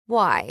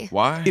Why?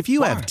 Why? If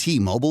you have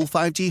T-Mobile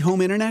 5G home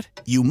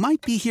internet, you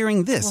might be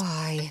hearing this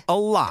Why? a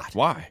lot.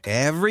 Why?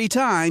 Every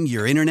time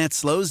your internet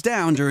slows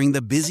down during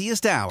the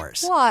busiest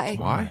hours. Why?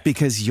 Why?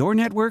 Because your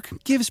network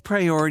gives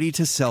priority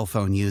to cell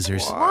phone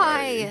users.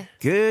 Why?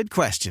 Good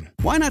question.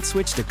 Why not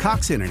switch to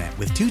Cox Internet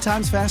with 2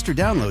 times faster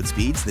download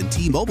speeds than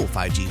T-Mobile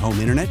 5G home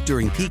internet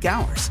during peak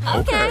hours?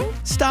 Okay.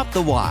 Stop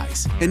the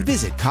whys and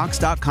visit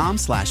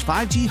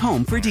cox.com/5G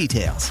home for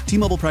details.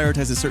 T-Mobile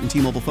prioritizes certain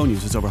T-Mobile phone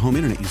users over home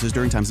internet users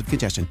during times of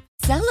congestion.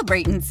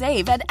 Celebrate and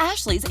save at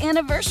Ashley's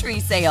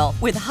Anniversary Sale.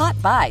 With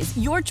Hot Buys,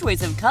 your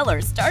choice of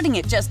colors starting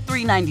at just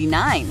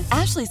 $3.99.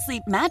 Ashley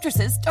Sleep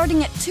mattresses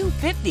starting at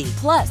 $2.50.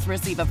 Plus,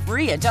 receive a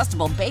free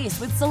adjustable base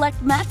with select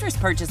mattress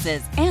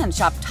purchases. And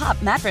shop top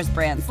mattress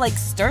brands like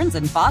Stearns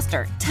 &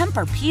 Foster,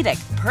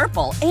 Tempur-Pedic,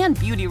 Purple, and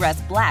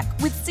Beautyrest Black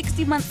with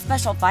 60-month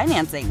special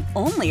financing.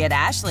 Only at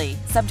Ashley.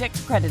 Subject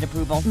to credit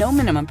approval. No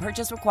minimum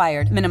purchase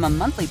required. Minimum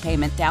monthly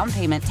payment, down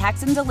payment,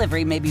 tax, and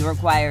delivery may be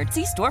required.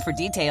 See store for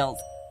details.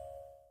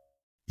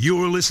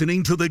 You're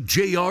listening to the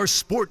JR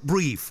Sport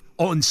Brief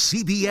on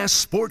CBS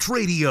Sports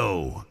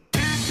Radio.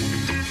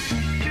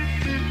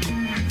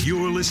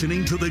 You're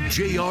listening to the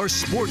JR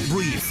Sport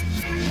Brief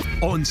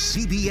on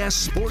CBS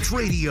Sports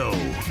Radio.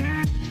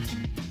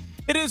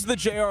 It is the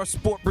JR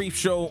Sport Brief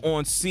Show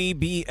on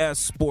CBS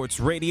Sports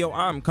Radio.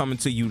 I'm coming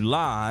to you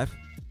live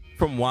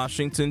from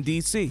Washington,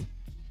 D.C.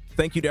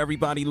 Thank you to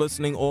everybody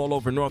listening all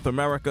over North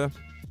America.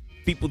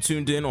 People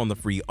tuned in on the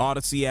free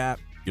Odyssey app,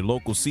 your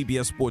local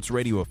CBS Sports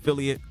Radio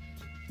affiliate,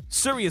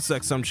 Sirius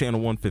XM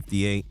Channel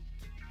 158,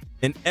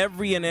 and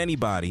every and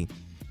anybody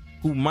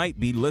who might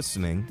be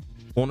listening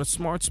on a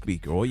smart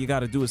speaker. All you got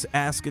to do is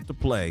ask it to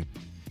play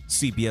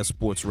CBS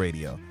Sports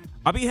Radio.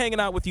 I'll be hanging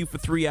out with you for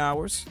 3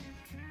 hours.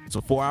 It's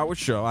a 4-hour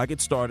show. I get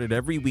started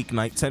every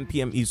weeknight, 10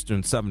 p.m.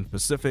 Eastern, 7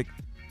 Pacific.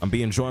 I'm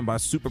being joined by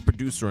super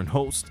producer and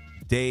host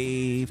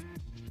Dave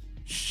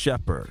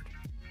Shepard.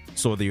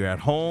 So whether you're at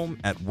home,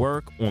 at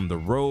work, on the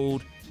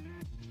road,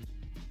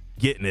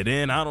 getting it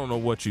in, I don't know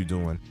what you're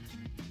doing.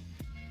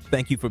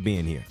 Thank you for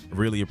being here. I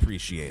really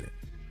appreciate it.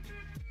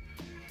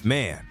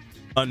 Man,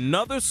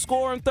 another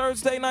score in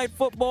Thursday Night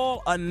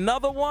Football.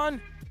 Another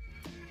one.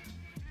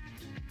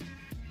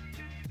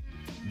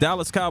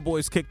 Dallas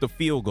Cowboys kicked a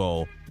field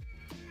goal.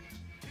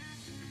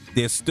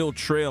 They're still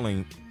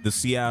trailing the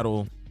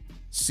Seattle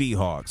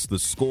Seahawks. The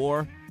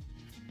score,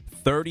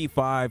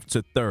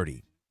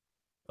 35-30.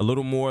 A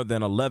little more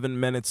than 11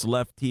 minutes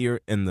left here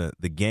in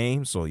the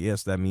game. So,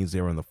 yes, that means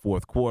they're in the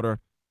fourth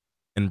quarter.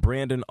 And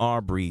Brandon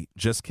Aubrey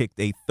just kicked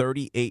a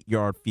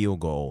 38-yard field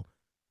goal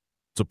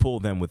to pull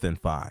them within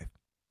 5.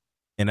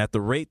 And at the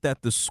rate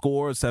that the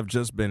scores have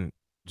just been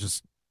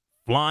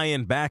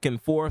flying back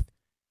and forth,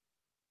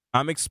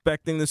 I'm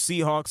expecting the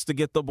Seahawks to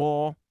get the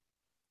ball,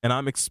 and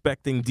I'm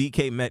expecting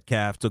DK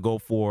Metcalf to go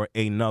for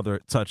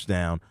another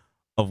touchdown,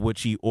 of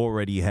which he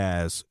already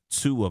has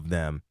 2 of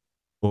them.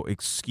 Or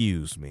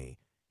excuse me,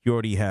 he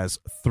already has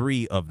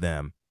 3 of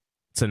them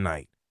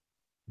tonight.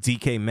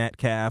 DK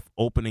Metcalf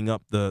opening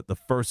up the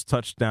first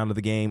touchdown of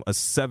the game, a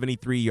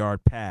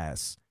 73-yard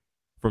pass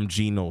from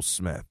Geno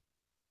Smith.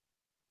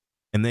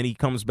 And then he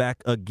comes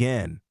back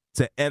again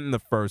to end the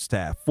first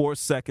half. 4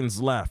 seconds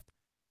left.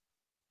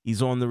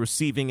 He's on the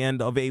receiving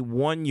end of a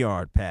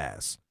 1-yard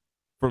pass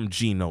from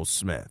Geno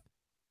Smith.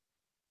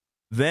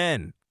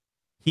 Then,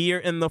 here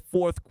in the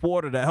fourth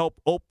quarter to help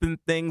open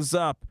things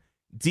up,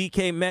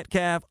 DK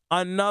Metcalf,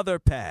 another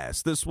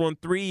pass. This one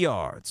 3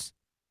 yards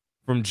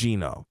from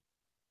Geno.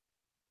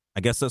 I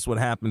guess that's what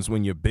happens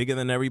when you're bigger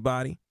than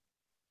everybody,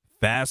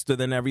 faster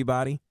than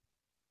everybody,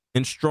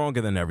 and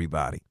stronger than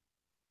everybody.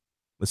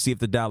 Let's see if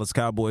the Dallas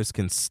Cowboys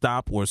can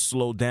stop or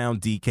slow down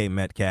DK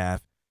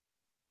Metcalf,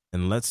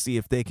 and let's see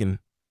if they can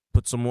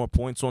put some more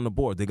points on the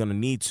board. They're going to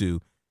need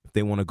to if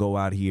they want to go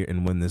out here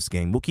and win this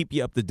game. We'll keep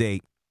you up to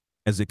date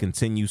as it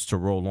continues to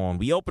roll on.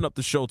 We open up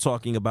the show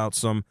talking about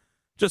some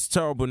just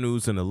terrible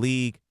news in the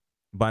league.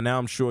 By now,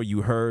 I'm sure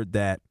you heard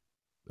that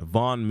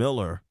Von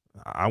Miller,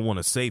 I want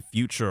to say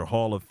future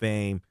Hall of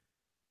Fame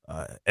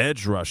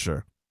edge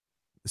rusher.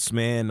 This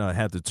man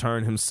had to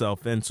turn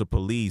himself into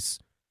police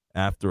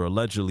after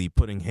allegedly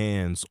putting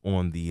hands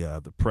on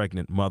the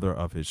pregnant mother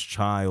of his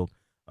child.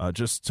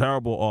 Just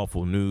terrible,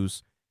 awful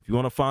news. If you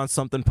want to find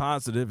something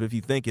positive, if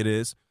you think it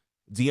is,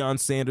 Deion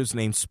Sanders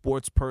named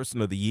Sports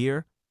Person of the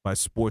Year by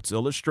Sports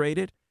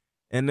Illustrated.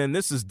 And then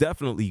this is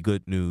definitely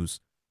good news.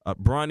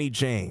 Bronny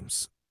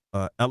James,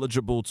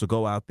 eligible to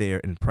go out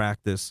there and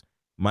practice.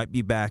 Might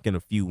be back in a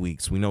few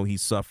weeks. We know he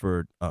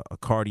suffered a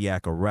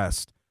cardiac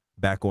arrest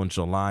back on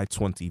July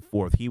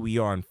 24th. Here we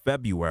are in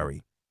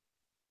February,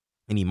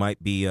 and he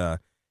might be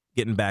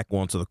getting back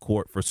onto the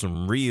court for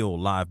some real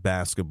live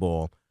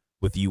basketball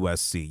with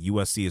USC.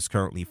 USC is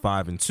currently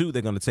 5-2.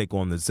 They're going to take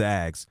on the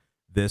Zags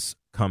this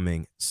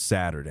coming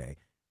Saturday.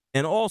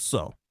 And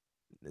also,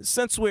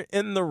 since we're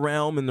in the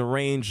realm, in the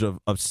range of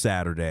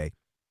Saturday,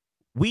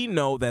 we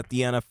know that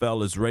the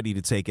NFL is ready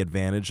to take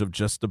advantage of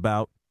just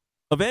about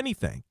of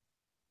anything.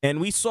 And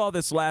we saw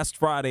this last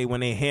Friday when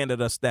they handed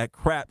us that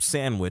crap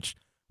sandwich,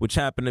 which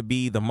happened to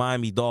be the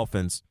Miami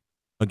Dolphins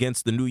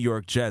against the New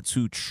York Jets,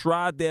 who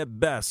tried their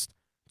best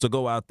to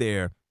go out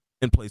there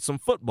and play some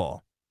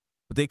football,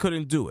 but they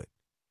couldn't do it.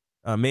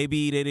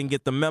 Maybe they didn't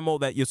get the memo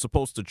that you're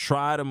supposed to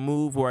try to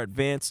move or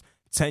advance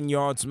 10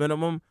 yards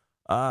minimum.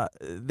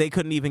 They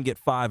couldn't even get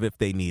 5 if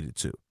they needed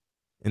to.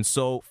 And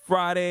so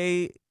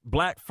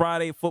Black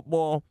Friday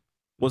football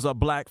was a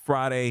Black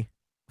Friday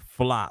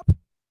flop.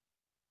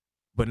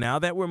 But now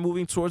that we're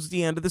moving towards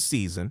the end of the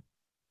season,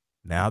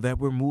 now that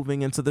we're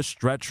moving into the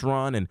stretch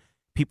run and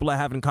people are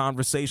having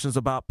conversations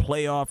about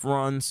playoff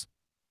runs,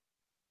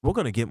 we're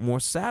going to get more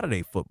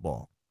Saturday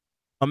football.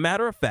 A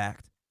matter of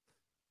fact,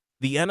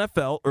 the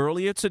NFL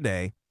earlier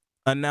today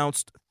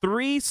announced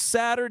 3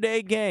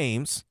 Saturday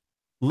games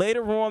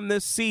later on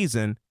this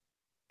season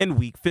in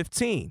Week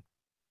 15.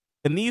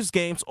 And these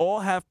games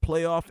all have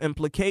playoff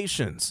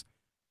implications.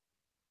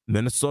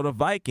 Minnesota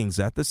Vikings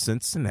at the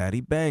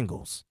Cincinnati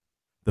Bengals.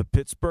 The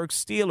Pittsburgh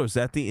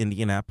Steelers at the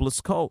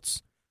Indianapolis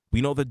Colts. We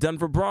know the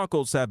Denver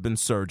Broncos have been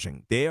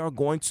surging. They are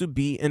going to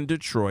be in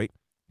Detroit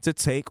to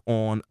take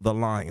on the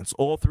Lions.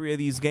 All 3 of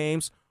these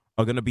games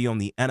are going to be on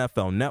the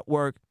NFL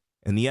Network,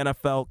 and the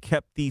NFL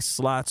kept these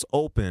slots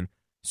open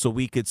so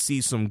we could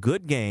see some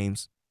good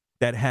games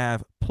that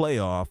have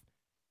playoff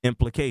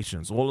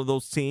implications. All of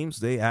those teams,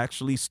 they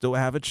actually still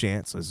have a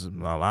chance, as a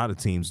lot of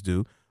teams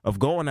do, of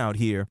going out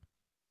here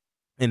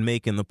and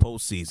making the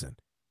postseason.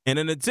 And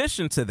in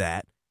addition to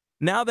that,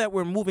 now that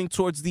we're moving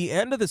towards the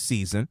end of the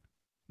season,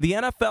 the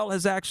NFL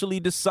has actually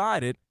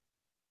decided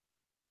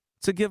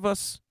to give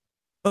us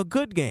a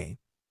good game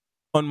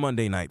on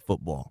Monday Night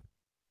Football.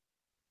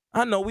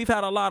 I know we've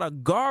had a lot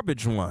of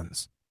garbage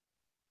ones.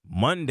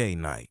 Monday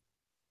night,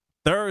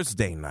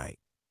 Thursday night,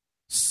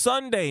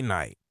 Sunday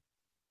night.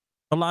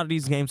 A lot of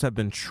these games have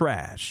been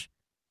trash.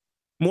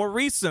 More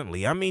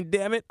recently,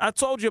 damn it, I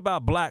told you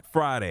about Black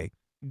Friday.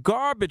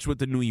 Garbage with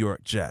the New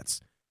York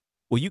Jets.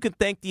 Well, you can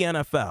thank the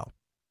NFL.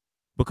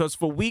 Because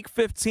for Week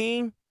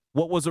 15,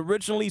 what was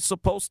originally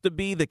supposed to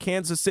be the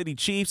Kansas City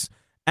Chiefs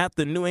at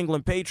the New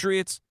England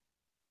Patriots,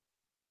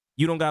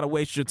 you don't got to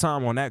waste your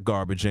time on that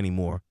garbage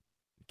anymore.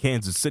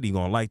 Kansas City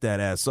going to light that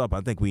ass up.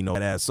 I think we know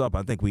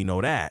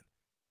that.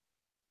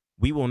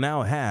 We will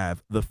now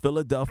have the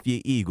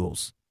Philadelphia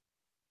Eagles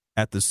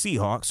at the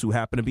Seahawks, who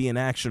happen to be in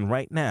action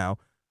right now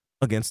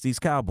against these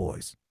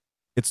Cowboys.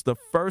 It's the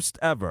first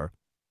ever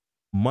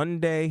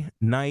Monday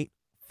Night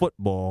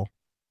Football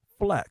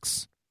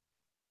flex.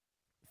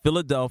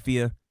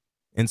 Philadelphia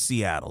and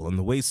Seattle. And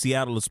the way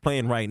Seattle is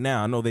playing right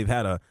now, I know they've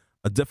had a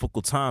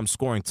difficult time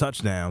scoring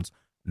touchdowns.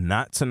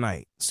 Not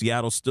tonight.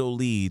 Seattle still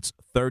leads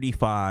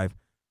 35-30.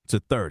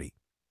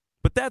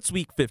 But that's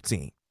Week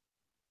 15.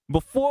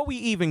 Before we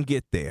even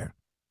get there,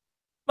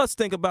 let's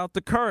think about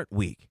the current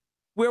week,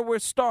 where we're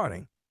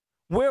starting,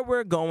 where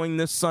we're going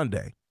this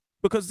Sunday.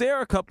 Because there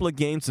are a couple of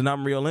games that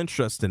I'm real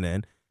interested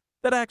in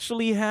that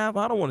actually have,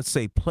 I don't want to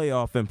say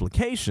playoff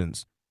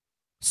implications.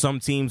 Some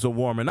teams are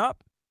warming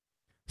up.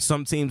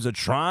 Some teams are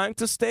trying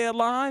to stay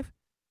alive.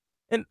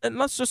 And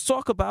let's just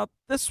talk about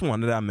this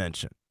one that I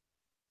mentioned.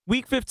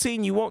 Week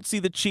 15, you won't see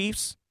the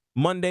Chiefs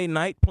Monday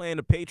night playing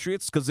the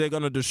Patriots because they're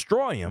going to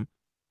destroy them.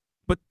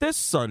 But this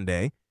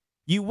Sunday,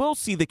 you will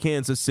see the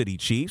Kansas City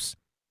Chiefs.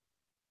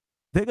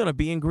 They're going to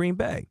be in Green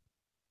Bay.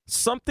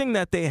 Something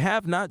that they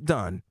have not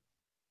done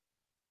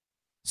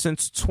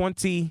since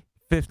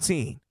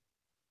 2015.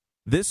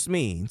 This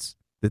means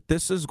that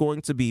this is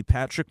going to be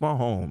Patrick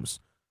Mahomes'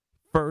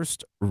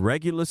 first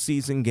regular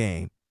season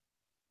game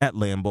at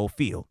Lambeau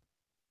Field.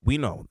 We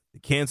know the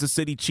Kansas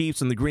City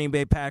Chiefs and the Green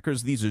Bay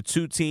Packers, these are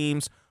 2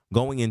 teams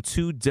going in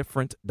 2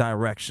 different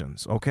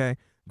directions, okay?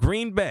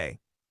 Green Bay,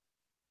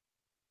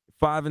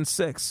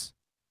 5-6.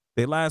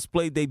 They last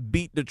played, they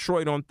beat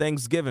Detroit on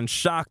Thanksgiving,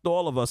 shocked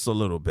all of us a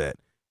little bit.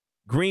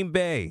 Green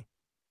Bay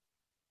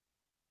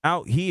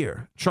out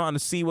here trying to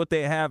see what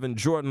they have in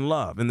Jordan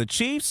Love. And the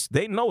Chiefs,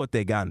 they know what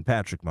they got in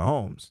Patrick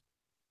Mahomes.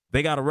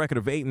 They got a record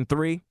of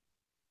 8-3.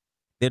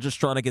 They're just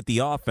trying to get the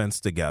offense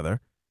together.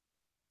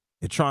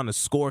 They're trying to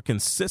score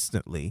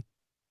consistently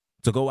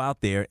to go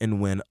out there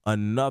and win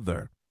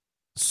another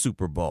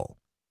Super Bowl.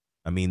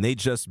 They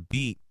just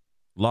beat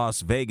Las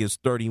Vegas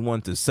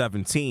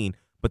 31-17,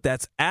 but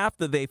that's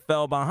after they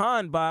fell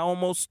behind by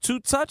almost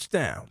 2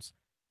 touchdowns.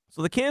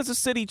 So the Kansas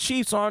City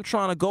Chiefs aren't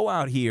trying to go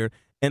out here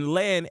and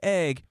lay an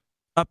egg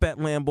up at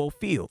Lambeau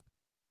Field.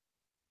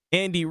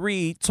 Andy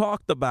Reid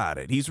talked about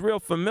it. He's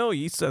real familiar.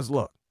 He says,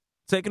 look,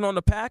 taking on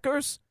the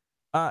Packers,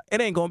 it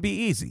ain't going to be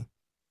easy.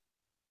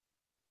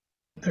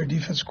 Their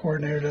defense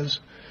coordinator does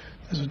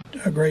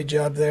a great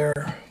job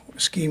there,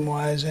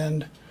 scheme-wise,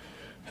 and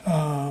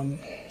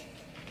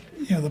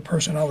the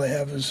personnel they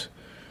have is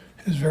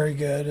very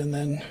good. And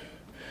then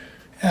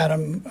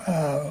Adam,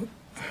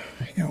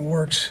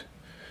 works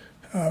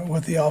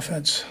with the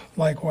offense.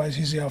 Likewise,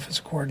 he's the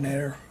offensive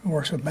coordinator.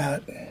 Works with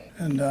Matt,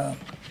 and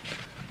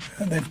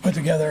they've put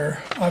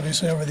together,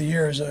 obviously, over the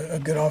years, a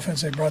good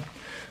offense. They brought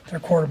their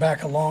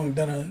quarterback along,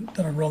 done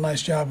a real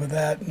nice job with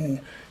that,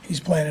 and he's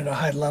playing at a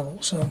high level.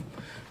 So,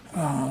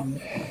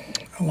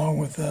 along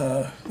with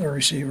the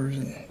receivers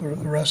and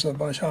the rest of the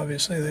bunch,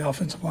 obviously, the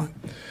offensive line.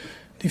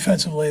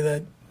 defensively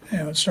that,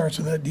 it starts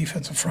with that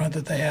defensive front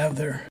that they have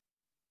there.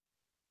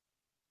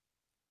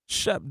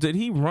 Shep, did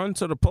he run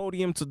to the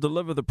podium to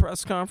deliver the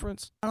press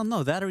conference? I don't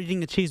know. That or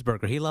eating a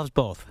cheeseburger. He loves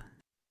both.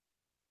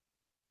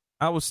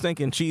 I was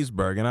thinking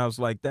cheeseburger, and I was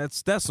like,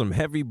 that's some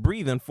heavy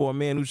breathing for a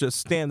man who's just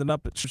standing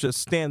up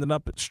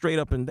straight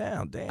up and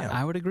down. Damn.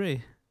 I would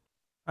agree.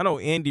 I know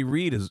Andy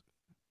Reid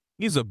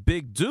he's a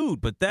big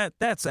dude, but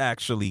that's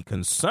actually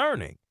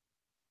concerning.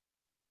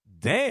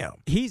 Damn.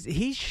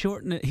 He's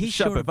short. He's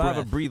Shep, short of if I breath.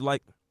 ever breathe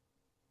like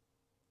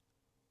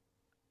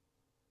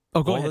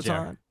go all ahead, the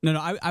Jared. time?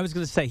 No. I was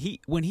going to say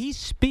when he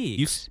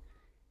speaks,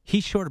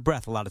 he's short of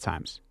breath a lot of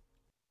times.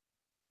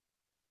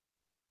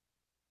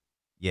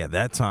 Yeah,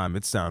 that time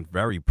it sounds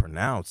very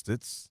pronounced.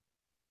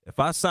 If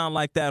I sound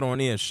like that on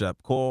air,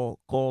 Shep, call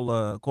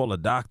a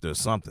doctor or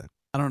something.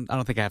 I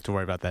don't think I have to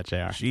worry about that,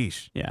 JR.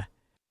 Sheesh. Yeah.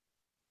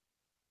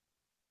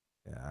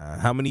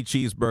 How many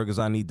cheeseburgers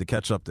I need to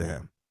catch up to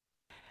him?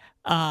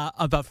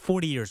 About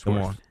 40 years Come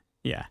worth. on.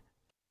 Yeah.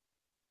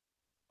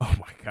 Oh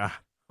my God.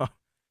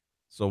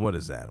 So what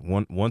is that?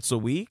 Once a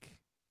week?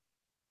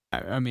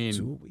 I mean,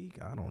 2 a week?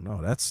 I don't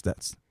know.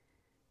 That's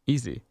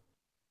easy.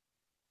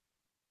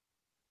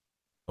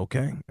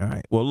 okay. All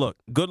right. Well, look,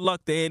 good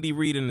luck to Andy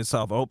Reid and his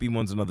health. I hope he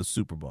wins another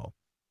Super Bowl.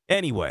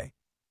 Anyway,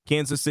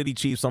 Kansas City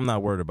Chiefs, I'm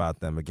not worried about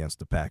them against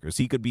the Packers.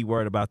 He could be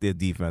worried about their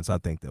defense. I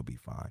think they'll be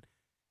fine.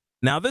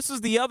 Now, this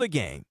is the other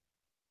game.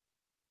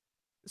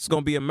 It's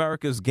going to be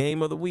America's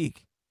game of the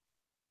week.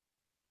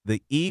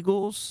 The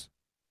Eagles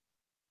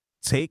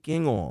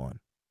taking on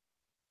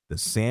the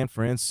San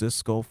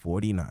Francisco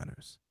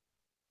 49ers.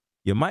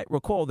 You might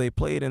recall they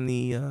played in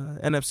the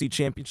NFC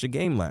Championship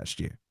game last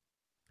year.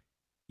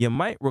 You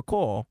might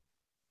recall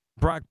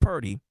Brock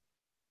Purdy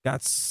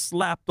got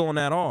slapped on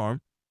that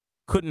arm,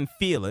 couldn't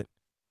feel it,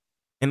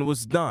 and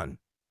was done.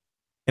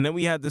 And then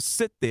we had to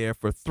sit there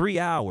for 3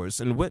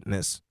 hours and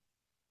witness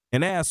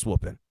an ass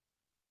whooping,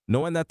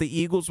 knowing that the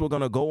Eagles were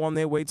going to go on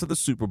their way to the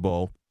Super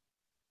Bowl,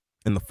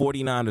 and the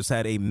 49ers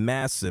had a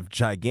massive,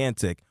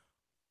 gigantic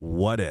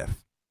what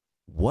if.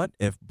 What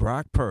if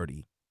Brock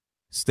Purdy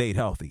stayed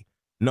healthy?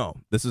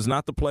 No, this is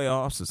not the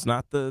playoffs. It's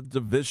not the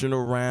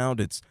divisional round.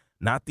 It's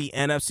not the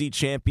NFC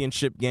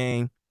Championship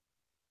game.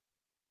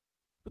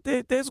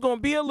 But there's going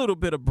to be a little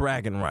bit of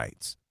bragging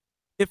rights.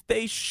 If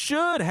they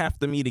should have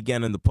to meet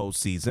again in the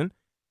postseason,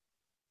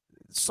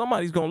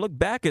 somebody's going to look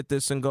back at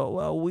this and go,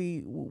 well,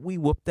 we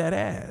whooped that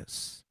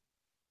ass.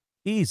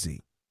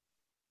 Easy.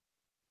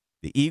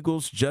 The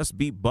Eagles just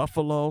beat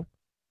Buffalo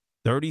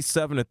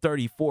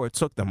 37-34. It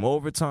took them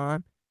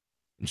overtime.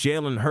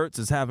 Jalen Hurts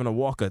is having to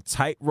walk a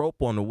tightrope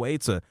on the way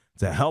to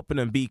helping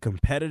them be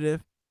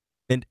competitive.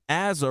 And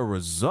as a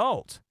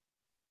result,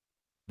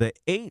 the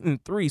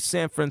 8-3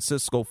 San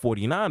Francisco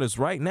 49ers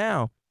right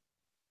now,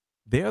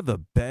 they're the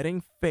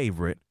betting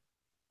favorite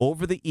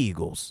over the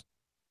Eagles.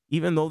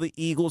 Even though the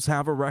Eagles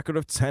have a record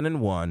of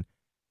 10-1,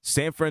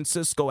 San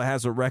Francisco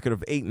has a record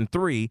of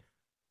 8-3.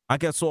 I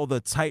guess all the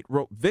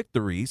tightrope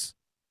victories,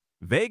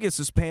 Vegas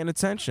is paying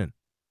attention.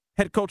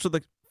 Head coach of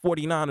the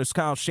 49ers,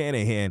 Kyle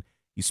Shanahan,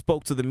 he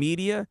spoke to the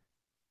media,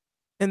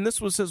 and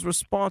this was his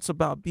response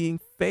about being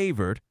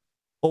favored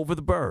over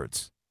the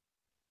Birds.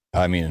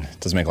 I mean, it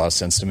doesn't make a lot of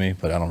sense to me,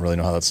 but I don't really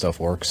know how that stuff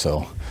works,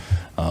 so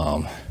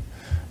I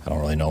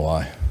don't really know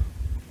why.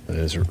 It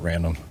is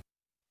random.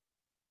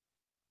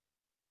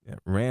 Yeah,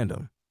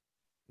 random.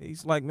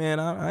 He's like, man,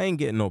 I ain't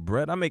getting no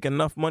bread. I make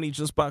enough money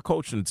just by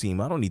coaching the team.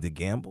 I don't need to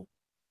gamble.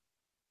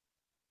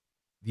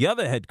 The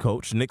other head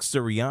coach, Nick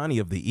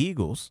Sirianni of the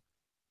Eagles,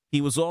 he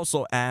was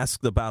also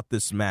asked about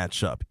this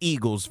matchup,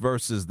 Eagles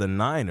versus the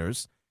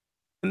Niners,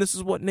 and this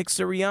is what Nick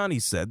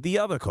Sirianni said, the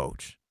other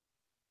coach.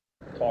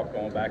 Talk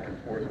going back and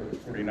forth with the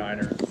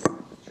 49ers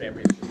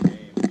championship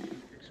game. Do you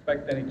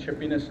expect any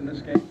chippiness in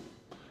this game?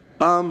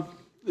 I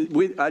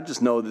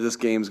just know that this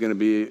game is going to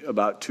be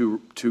about two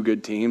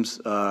good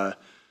teams, coming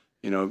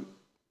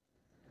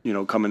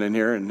in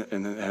here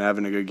and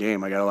having a good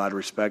game. I got a lot of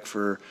respect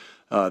for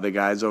the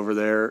guys over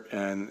there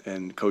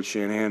and Coach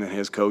Shanahan and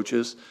his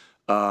coaches.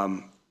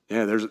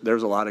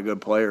 There's a lot of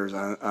good players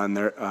on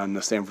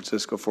the San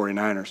Francisco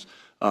 49ers,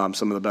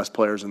 some of the best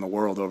players in the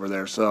world over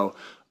there. So,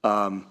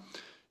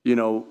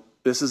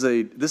 this is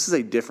a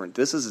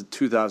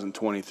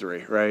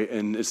 2023, right?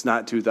 And it's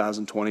not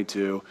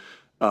 2022.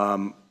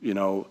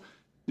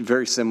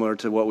 Very similar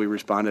to what we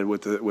responded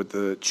with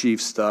the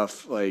Chiefs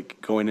stuff,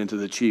 like going into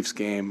the Chiefs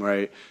game,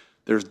 right?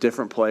 There's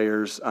different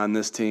players on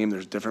this team.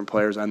 There's different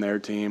players on their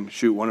team.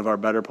 Shoot, one of our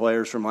better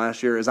players from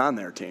last year is on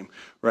their team,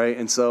 right?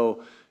 And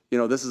so,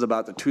 this is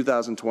about the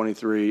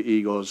 2023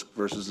 Eagles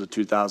versus the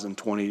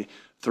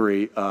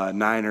 2023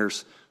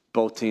 Niners.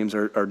 Both teams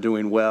are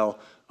doing well.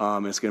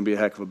 It's going to be a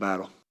heck of a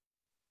battle.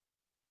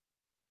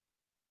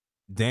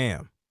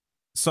 Damn.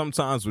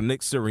 Sometimes when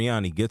Nick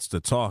Sirianni gets to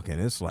talking,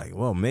 it's like,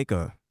 well, make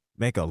a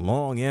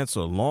long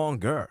answer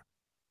longer.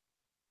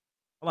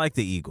 I like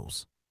the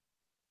Eagles.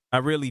 I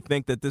really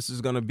think that this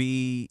is going to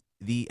be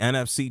the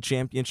NFC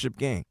Championship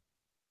game.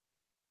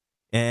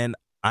 And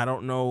I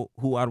don't know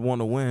who I'd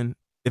want to win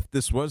if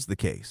this was the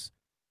case.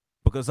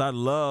 because I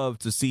love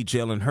to see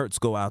Jalen Hurts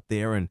go out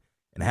there and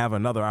have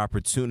another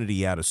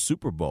opportunity at a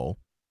Super Bowl.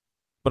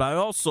 But I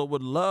also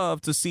would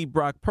love to see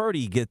Brock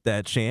Purdy get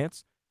that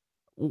chance.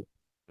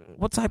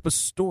 What type of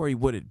story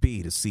would it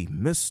be to see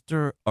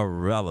Mr.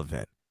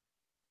 Irrelevant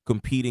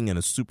competing in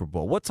a Super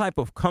Bowl? What type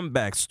of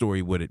comeback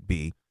story would it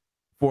be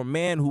for a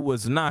man who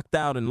was knocked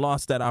out and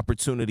lost that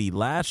opportunity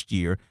last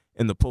year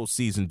in the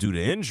postseason due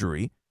to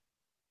injury,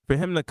 for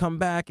him to come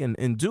back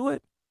and do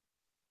it?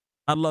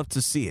 I'd love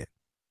to see it.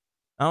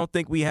 I don't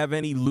think we have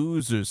any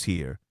losers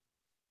here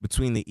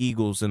between the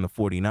Eagles and the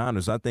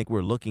 49ers. I think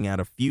we're looking at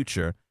a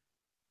future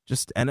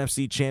just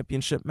NFC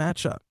championship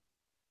matchup.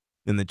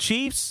 And the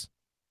Chiefs,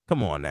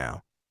 come on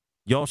now.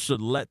 Y'all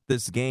should let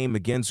this game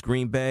against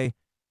Green Bay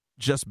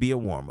just be a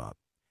warm-up.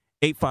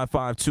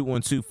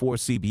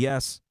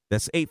 855-212-4CBS.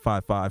 That's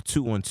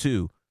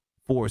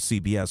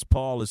 855-212-4CBS.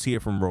 Paul is here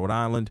from Rhode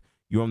Island.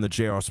 You're on the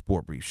JR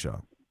Sport Brief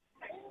Show.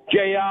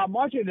 JR, I'm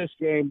watching this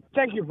game.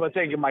 Thank you for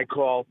taking my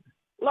call.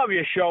 Love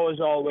your show as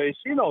always.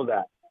 You know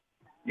that.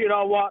 You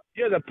know what?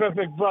 You're the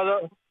perfect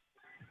brother.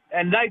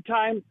 And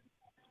nighttime,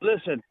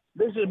 listen,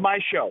 this is my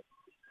show.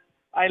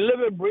 I live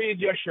and breathe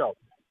your show.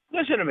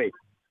 Listen to me.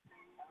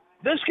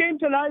 This game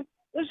tonight,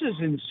 this is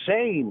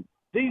insane.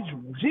 These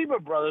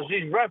Zebra brothers,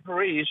 these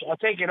referees are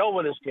taking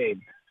over this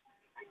game.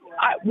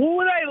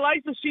 Would I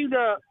like to see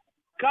the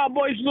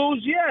Cowboys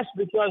lose? Yes,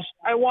 because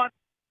I want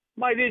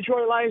my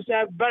Detroit Lions to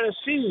have better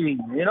seeding,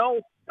 you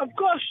know? Of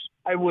course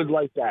I would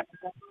like that.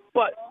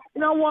 But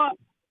you know what?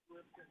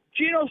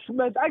 Geno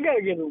Smith, I got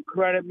to give him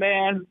credit,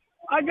 man.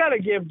 I got to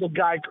give the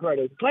guy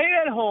credit. Playing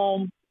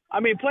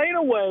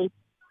away,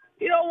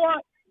 you know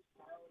what?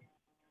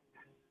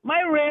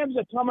 My Rams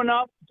are coming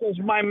up because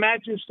my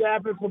Matthew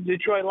Stafford from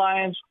Detroit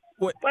Lions.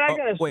 But I got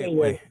to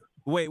say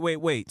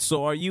Wait.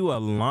 So are you a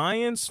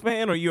Lions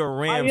fan or you a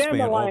Rams fan? I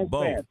am a Lions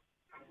fan.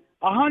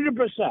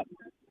 100%.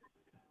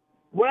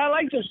 Would I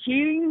like the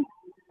seeding?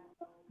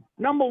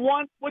 Number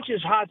one, which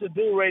is hard to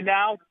do right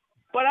now.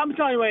 But I'm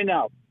telling you right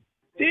now,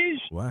 these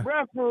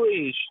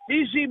referees,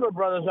 these Zebra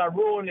brothers are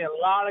ruining a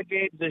lot of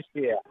games this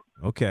year.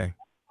 Okay.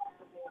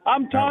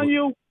 I'm telling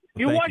you,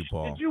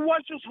 did you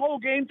watch this whole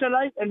game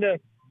tonight in the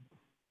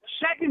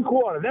second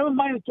quarter, never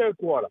mind the third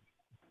quarter?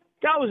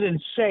 That was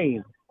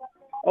insane.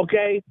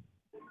 Okay?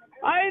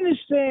 I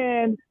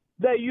understand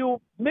that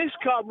you miss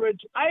coverage.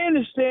 I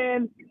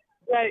understand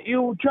that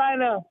you trying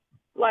to,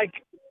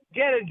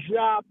 get a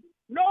job.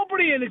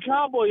 Nobody in the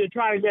Cowboys are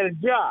trying to get a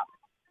job.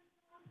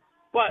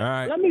 But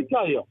let me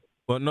tell you.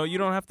 Well, no, you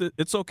don't have to.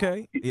 It's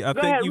okay. Go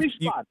ahead,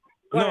 respond.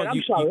 Go ahead,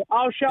 I'm sorry.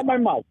 I'll shut my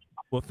mouth.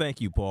 Well,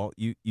 thank you, Paul.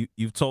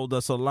 You've told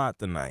us a lot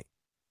tonight.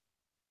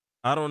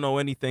 I don't know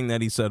anything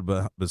that he said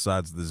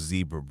besides the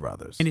Zebra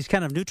brothers. And he's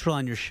kind of neutral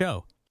on your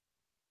show.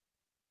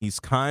 He's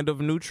kind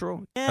of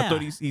neutral? Yeah. I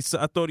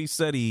thought he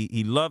said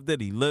he loved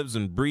it. He lives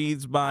and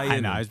breathes by it. I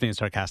know. I was being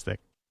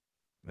sarcastic.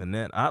 And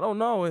then, I don't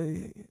know.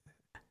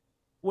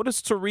 What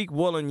is Tariq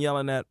Woolen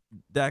yelling at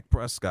Dak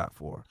Prescott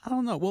for? I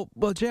don't know.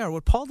 Well, JR,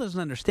 what Paul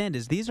doesn't understand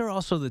is these are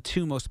also the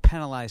two most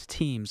penalized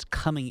teams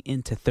coming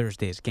into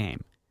Thursday's game.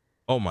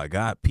 Oh, my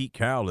God. Pete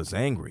Carroll is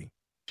angry.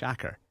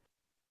 Shocker.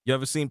 You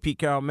ever seen Pete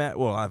Carroll mad?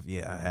 Well, I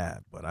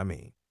have. But, I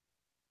mean,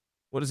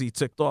 what is he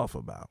ticked off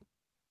about?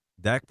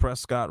 Dak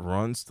Prescott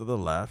runs to the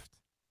left.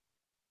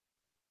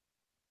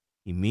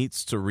 He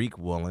meets Tariq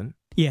Woolen.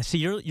 Yeah, see,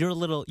 you're a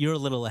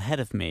little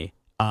ahead of me.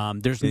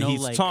 There's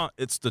no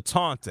it's the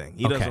taunting.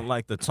 He doesn't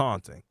like the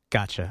taunting.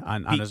 Gotcha.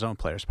 On his own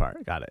player's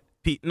part. Got it.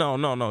 Pete,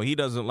 no. He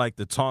doesn't like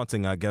the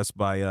taunting, I guess,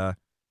 by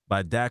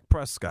Dak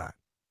Prescott.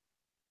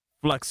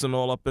 Flexing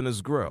all up in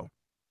his grill.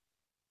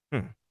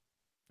 I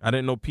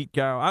didn't know Pete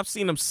Carroll. I've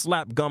seen him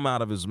slap gum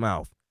out of his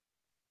mouth.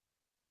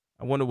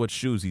 I wonder what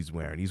shoes he's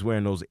wearing. He's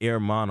wearing those Air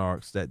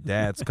Monarchs that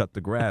dads cut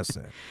the grass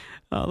in.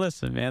 Oh,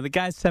 listen, man. The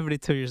guy's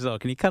 72 years old.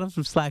 Can you cut him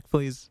some slack,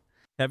 please?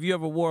 Have you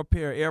ever wore a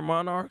pair of Air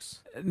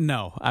Monarchs?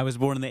 No. I was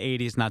born in the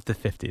 80s, not the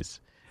 50s.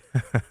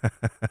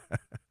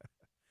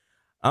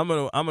 I'm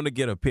gonna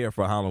get a pair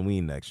for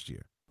Halloween next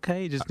year.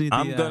 Okay, you just need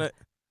I'm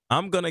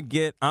gonna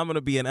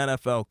be an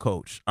NFL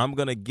coach. I'm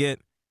gonna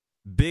get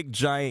big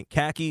giant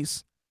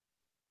khakis.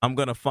 I'm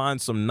gonna find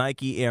some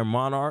Nike Air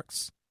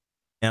Monarchs,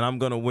 and I'm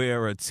gonna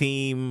wear a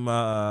team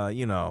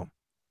long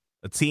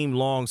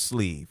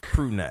sleeve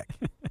crew neck,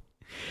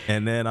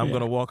 and then I'm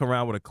gonna walk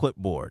around with a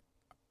clipboard.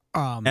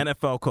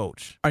 NFL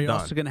coach. Are you Done.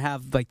 also going to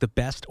have the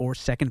best or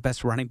second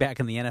best running back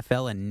in the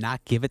NFL and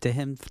not give it to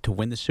him to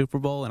win the Super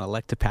Bowl and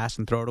elect to pass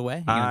and throw it away?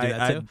 You going to do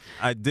that too?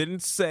 I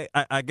didn't say.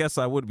 I guess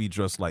I would be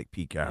dressed like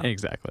Pete Carroll.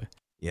 Exactly.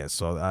 Yeah.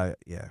 So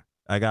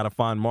I got to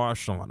find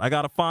Marshawn. I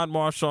got to find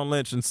Marshawn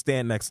Lynch and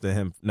stand next to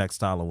him next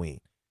Halloween,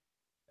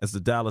 as the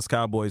Dallas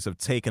Cowboys have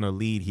taken a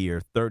lead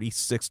here,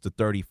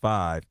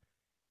 36-35,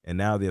 and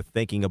now they're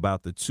thinking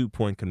about the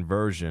 2-point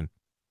conversion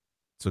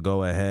to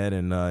go ahead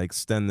and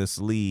extend this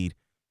lead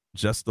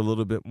just a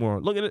little bit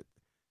more. Look at it.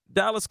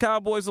 Dallas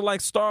Cowboys are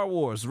like Star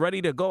Wars,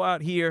 ready to go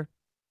out here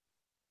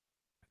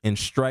and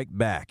strike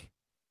back.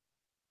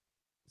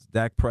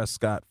 Dak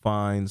Prescott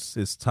finds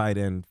his tight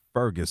end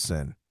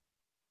Ferguson.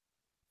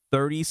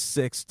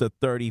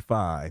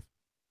 36-35.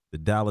 The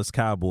Dallas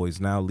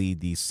Cowboys now lead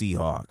the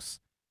Seahawks.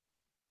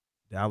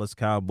 Dallas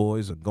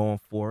Cowboys are going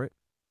for it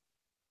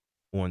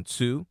on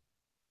 2.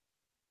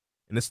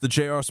 And it's the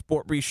JR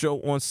Sport Brief Show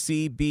on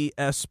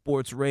CBS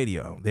Sports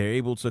Radio. They're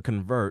able to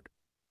convert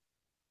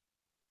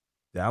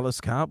Dallas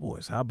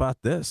Cowboys. How about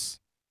this?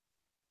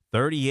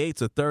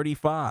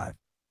 38-35.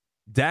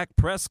 Dak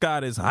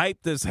Prescott is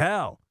hyped as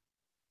hell.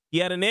 He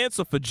had an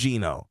answer for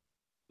Geno.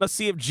 Let's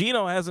see if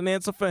Geno has an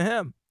answer for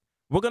him.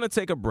 We're going to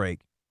take a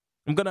break.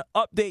 I'm going to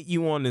update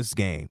you on this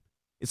game.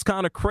 It's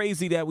kind of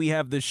crazy that we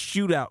have this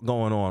shootout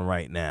going on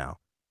right now.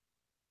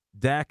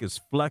 Dak is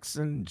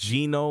flexing.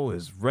 Geno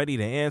is ready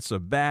to answer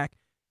back.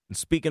 And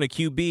speaking of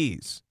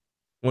QBs,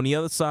 on the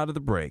other side of the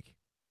break,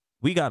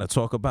 we got to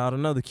talk about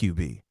another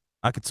QB.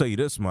 I can tell you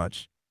this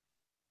much.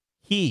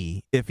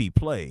 He, if he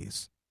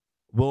plays,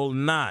 will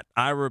not,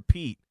 I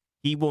repeat,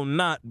 he will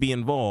not be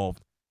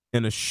involved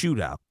in a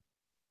shootout.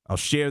 I'll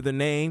share the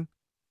name,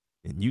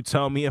 and you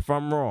tell me if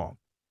I'm wrong.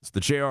 It's the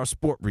JR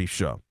Sport Brief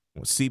Show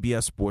on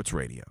CBS Sports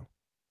Radio.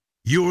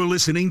 You're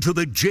listening to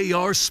the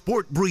JR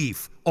Sport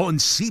Brief on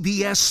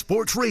CBS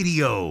Sports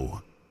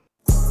Radio.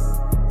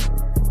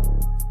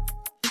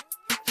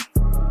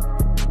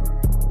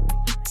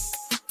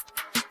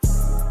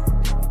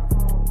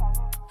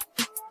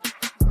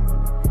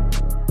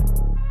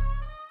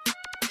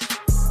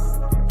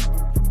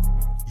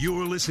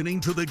 You're listening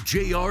to the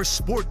JR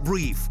Sport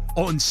Brief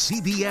on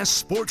CBS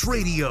Sports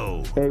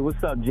Radio. Hey,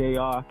 what's up,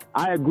 JR?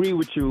 I agree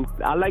with you.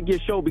 I like your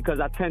show because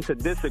I tend to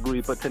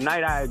disagree, but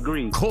tonight I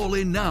agree. Call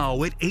in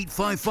now at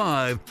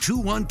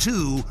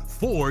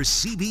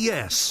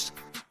 855-212-4CBS.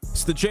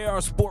 It's the JR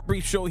Sport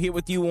Brief Show here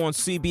with you on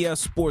CBS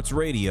Sports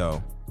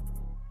Radio.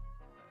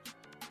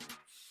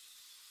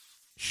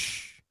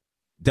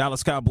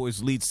 Dallas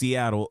Cowboys lead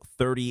Seattle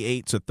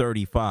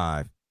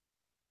 38-35.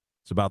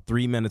 It's about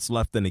 3 minutes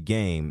left in the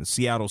game. The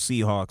Seattle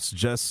Seahawks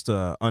just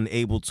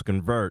unable to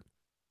convert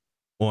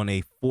on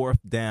a fourth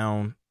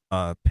down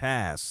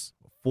pass,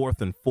 4th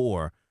and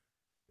 4.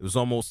 It was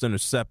almost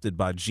intercepted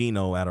by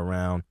Geno at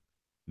around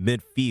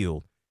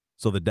midfield.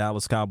 So the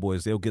Dallas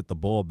Cowboys, they'll get the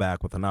ball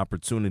back with an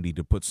opportunity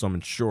to put some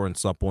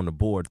insurance up on the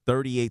board.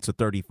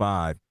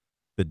 38-35,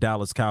 the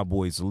Dallas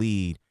Cowboys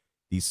lead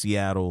the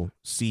Seattle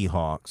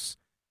Seahawks.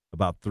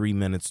 About 3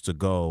 minutes to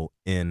go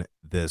in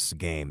this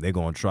game. They're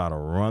going to try to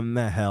run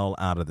the hell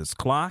out of this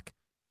clock,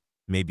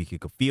 maybe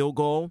kick a field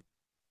goal,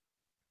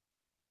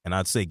 and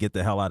I'd say get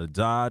the hell out of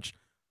Dodge,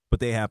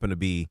 but they happen to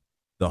be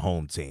the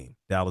home team.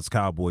 Dallas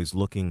Cowboys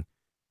looking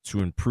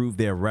to improve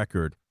their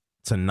record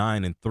to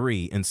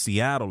 9-3. In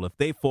Seattle, if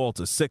they fall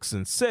to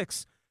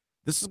 6-6,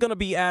 this is going to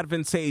be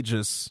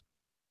advantageous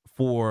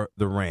for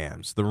the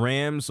Rams. The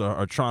Rams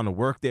are trying to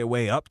work their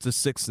way up to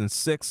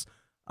 6-6.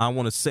 I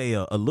want to say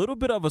a little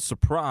bit of a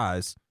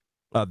surprise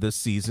this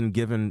season,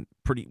 given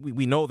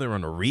we know they're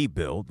in a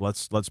rebuild.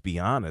 Let's be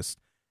honest,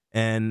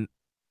 and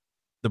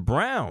the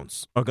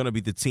Browns are going to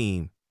be the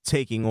team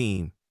taking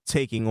on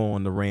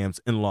the Rams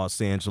in Los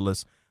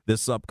Angeles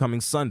this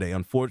upcoming Sunday.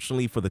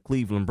 Unfortunately for the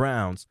Cleveland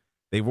Browns,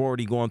 they've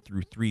already gone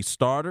through 3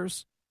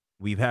 starters.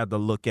 We've had to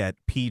look at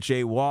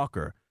P.J.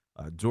 Walker.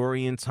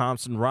 Dorian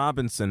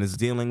Thompson-Robinson is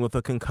dealing with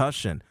a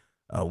concussion.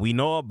 We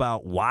know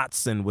about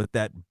Watson with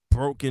that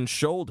broken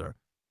shoulder.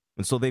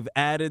 And so they've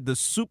added the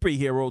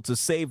superhero to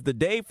save the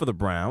day for the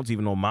Browns,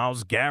 even though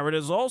Myles Garrett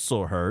is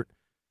also hurt.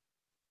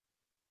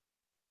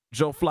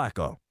 Joe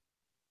Flacco.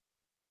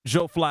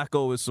 Joe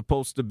Flacco is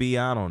supposed to be,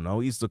 I don't know,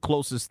 he's the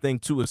closest thing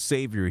to a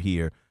savior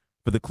here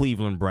for the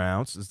Cleveland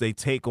Browns as they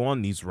take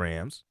on these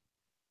Rams.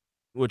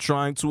 We're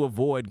trying to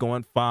avoid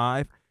going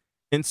 5-7.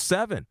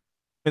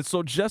 And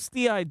so just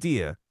the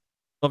idea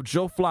of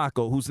Joe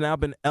Flacco, who's now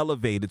been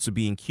elevated to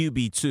being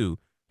QB2,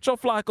 Joe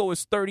Flacco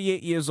is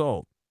 38 years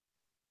old.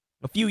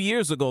 A few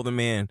years ago, the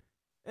man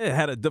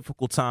had a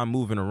difficult time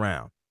moving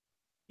around.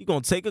 You're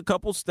going to take a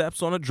couple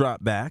steps on a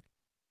drop back.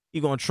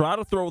 You're going to try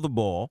to throw the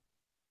ball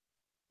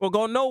or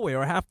go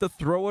nowhere or have to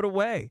throw it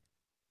away.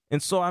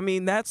 And so, I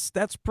mean, that's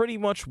pretty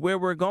much where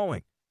we're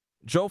going.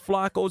 Joe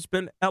Flacco's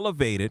been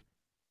elevated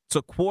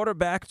to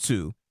quarterback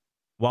 2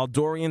 while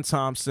Dorian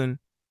Thompson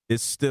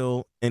is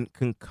still in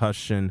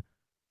concussion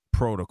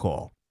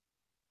protocol.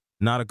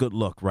 Not a good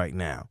look right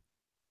now.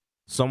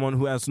 Someone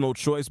who has no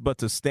choice but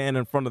to stand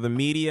in front of the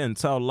media and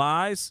tell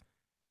lies.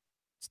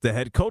 It's the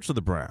head coach of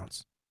the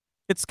Browns.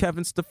 It's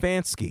Kevin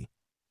Stefanski.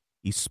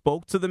 He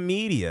spoke to the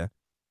media,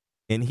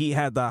 and he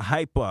had to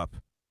hype up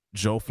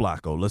Joe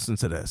Flacco. Listen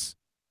to this.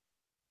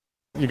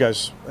 You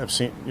guys have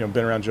seen,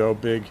 been around Joe,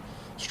 big,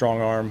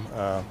 strong arm.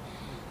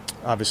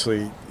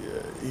 Obviously,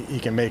 he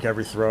can make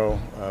every throw,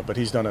 but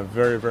he's done a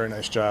very, very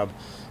nice job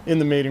in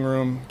the meeting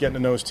room, getting to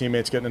know his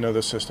teammates, getting to know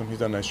the system. He's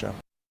done a nice job.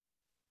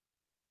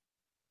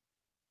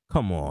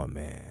 Come on,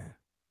 man.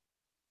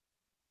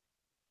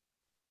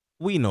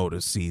 We know the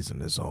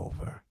season is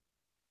over.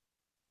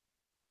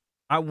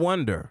 I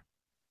wonder,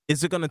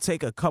 is it going to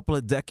take a couple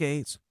of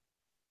decades?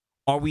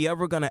 Are we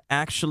ever going to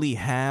actually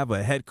have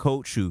a head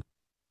coach who,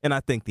 and I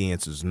think the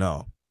answer is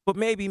no, but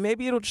maybe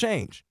it'll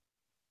change.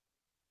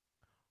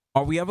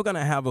 Are we ever going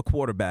to have a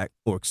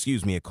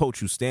coach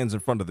who stands in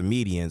front of the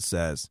media and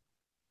says,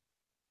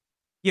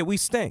 yeah, we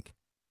stink?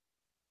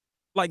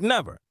 Like,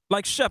 never.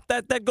 Like, Shep,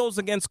 that goes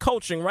against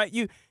coaching, right?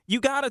 You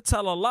got to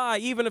tell a lie,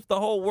 even if the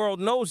whole world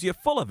knows you're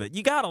full of it.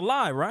 You got to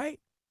lie, right?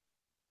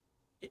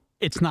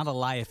 It's not a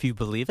lie if you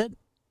believe it.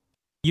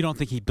 You don't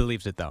think he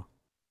believes it, though?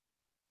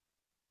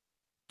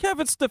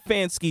 Kevin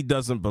Stefanski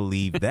doesn't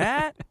believe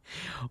that.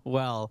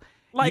 Well,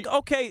 like,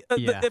 okay,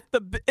 yeah.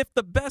 if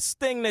the best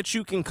thing that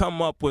you can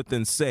come up with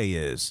and say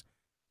is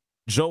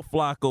Joe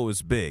Flacco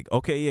is big,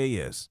 okay, yeah, he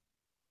is.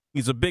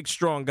 He's a big,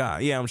 strong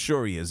guy. Yeah, I'm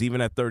sure he is,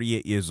 even at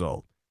 38 years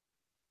old.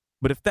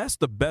 But if that's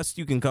the best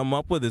you can come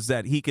up with is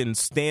that he can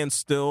stand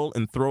still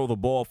and throw the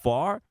ball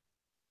far,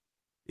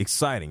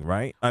 exciting,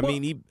 right? I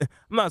mean, I'm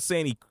not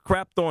saying he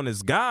crapped on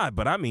his guy,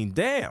 but I mean,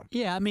 damn.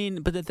 Yeah, I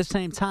mean, but at the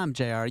same time,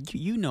 JR,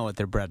 you know what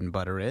their bread and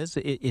butter is.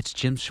 It's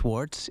Jim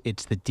Schwartz.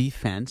 It's the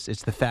defense.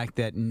 It's the fact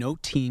that no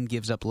team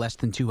gives up less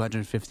than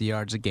 250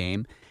 yards a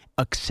game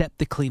except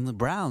the Cleveland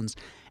Browns.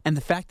 And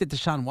the fact that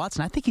Deshaun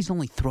Watson, I think he's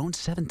only thrown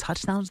 7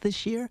 touchdowns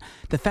this year.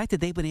 The fact that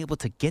they've been able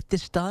to get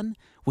this done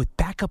with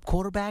backup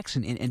quarterbacks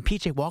and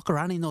P.J. Walker,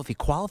 I don't even know if he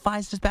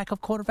qualifies as backup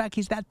quarterback.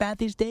 He's that bad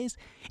these days.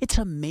 It's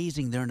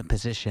amazing they're in a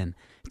position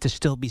to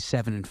still be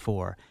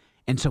 7-4.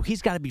 And so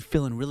he's got to be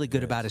feeling really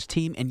good about his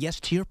team. And yes,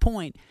 to your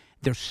point,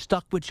 they're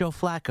stuck with Joe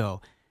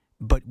Flacco.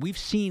 But we've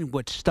seen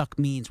what stuck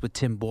means with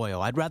Tim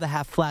Boyle. I'd rather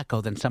have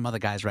Flacco than some other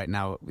guys right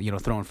now,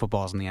 throwing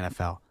footballs in the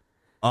NFL.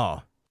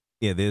 Oh,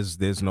 yeah,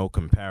 there's no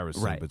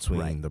comparison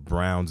between the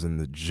Browns and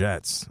the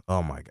Jets.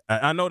 Oh, my God.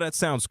 I know that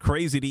sounds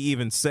crazy to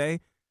even say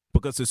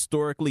because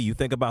historically you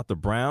think about the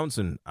Browns,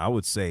 and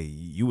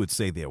you would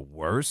say they're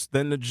worse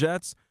than the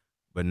Jets,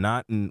 but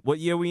not in – what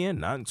year are we in?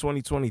 Not in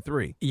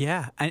 2023.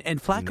 Yeah,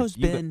 and Flacco's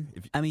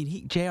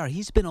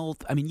he's been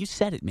old. I mean, you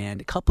said it,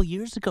 man. A couple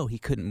years ago he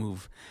couldn't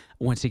move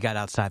once he got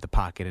outside the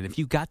pocket. And if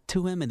you got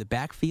to him in the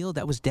backfield,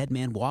 that was dead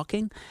man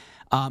walking.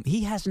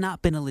 He has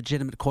not been a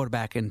legitimate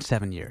quarterback in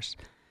 7 years.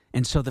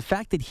 And so the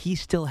fact that he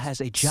still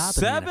has a job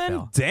in the NFL.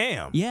 7?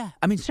 Damn. Yeah.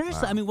 I mean,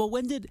 seriously. Wow. I mean, well,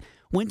 when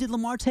did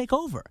Lamar take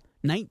over?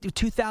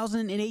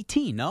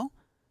 2018, no?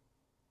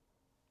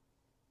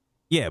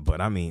 Yeah,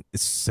 but I mean,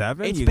 it's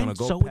 7? It's You're been, going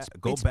to so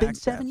go it's back been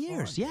 7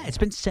 years. Yeah, it's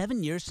been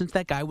 7 years since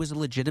that guy was a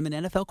legitimate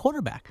NFL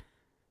quarterback.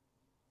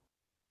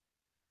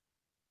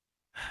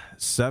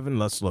 7?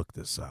 Let's look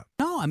this up.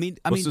 No,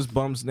 What's his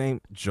bum's name?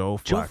 Joe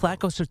Flacco. Joe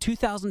Flacco. So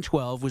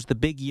 2012 was the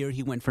big year.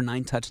 He went for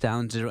 9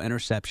 touchdowns, 0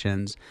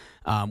 interceptions,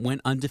 went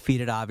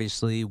undefeated,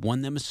 obviously,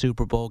 won them a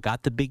Super Bowl,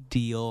 got the big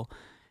deal,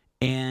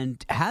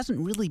 and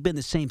hasn't really been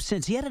the same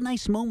since. He had a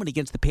nice moment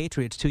against the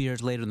Patriots 2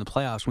 years later in the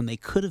playoffs when they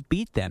could have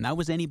beat them. That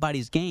was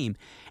anybody's game.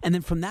 And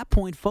then from that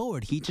point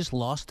forward, he just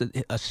lost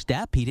a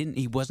step.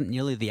 He wasn't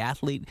nearly the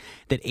athlete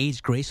that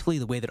aged gracefully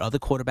the way that other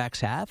quarterbacks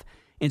have.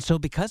 And so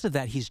because of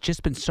that, he's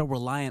just been so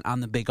reliant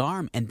on the big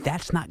arm, and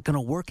that's not going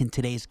to work in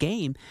today's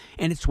game,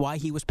 and it's why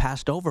he was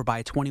passed over by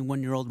a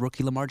 21-year-old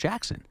rookie Lamar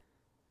Jackson.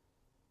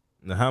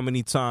 Now, how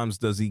many times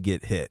does he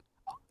get hit?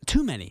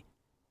 Too many.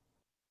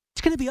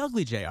 It's going to be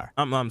ugly, JR.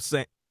 I'm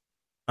saying,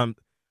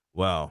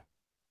 well,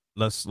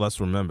 let's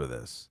remember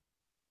this.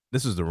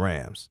 This is the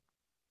Rams.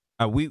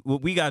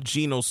 We got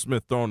Geno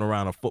Smith throwing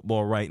around a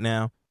football right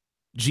now.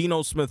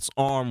 Geno Smith's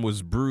arm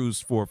was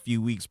bruised for a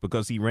few weeks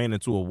because he ran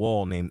into a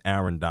wall named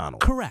Aaron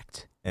Donald.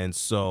 Correct. And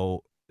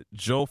so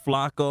Joe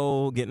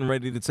Flacco getting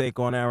ready to take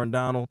on Aaron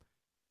Donald.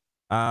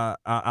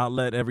 I'll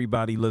let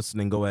everybody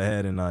listening go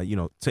ahead and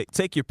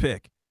take your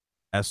pick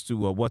as to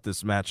what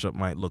this matchup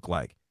might look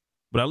like.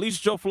 But at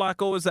least Joe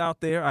Flacco is out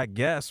there, I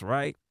guess,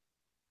 right?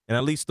 And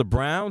at least the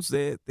Browns,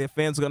 their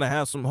fans are going to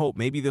have some hope.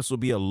 Maybe this will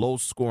be a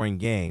low-scoring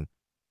game.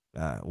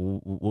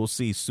 We'll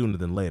see sooner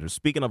than later.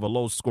 Speaking of a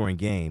low-scoring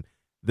game,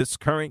 this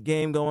current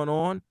game going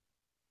on,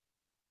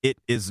 it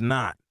is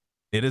not.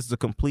 It is the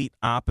complete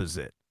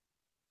opposite.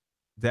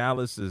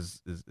 Dallas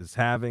is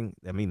having,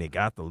 I mean, they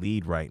got the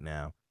lead right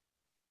now.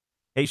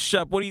 Hey,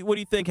 Shep, what do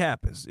you think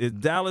happens? Is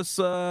Dallas,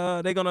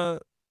 they going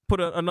to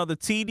put another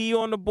TD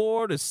on the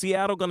board? Is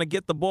Seattle going to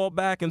get the ball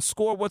back and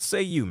score? What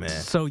say you, man?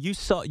 So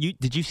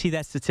did you see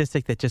that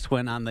statistic that just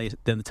went on the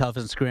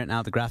television screen right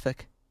now, the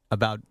graphic,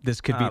 about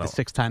this could be the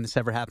 6th time this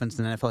ever happens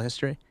in NFL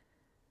history?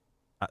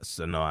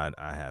 No, I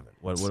haven't.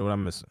 What am I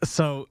missing?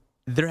 So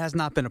there has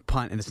not been a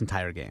punt in this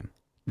entire game.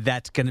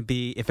 That's going to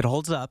be, if it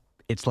holds up,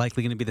 it's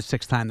likely going to be the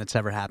 6th time that's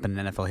ever happened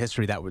in NFL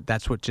history.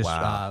 That's what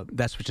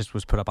just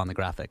was put up on the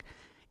graphic.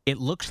 It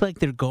looks like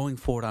they're going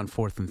for it on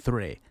 4th and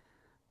 3.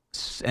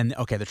 And,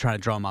 okay, they're trying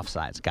to draw them off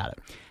sides. Got it.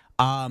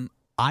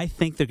 I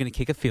think they're going to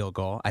kick a field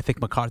goal. I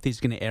think McCarthy's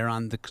going to err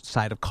on the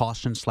side of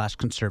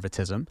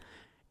caution/conservatism.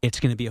 It's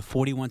going to be a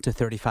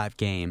 41-35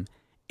 game,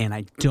 and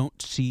I don't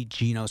see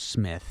Geno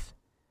Smith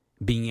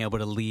being able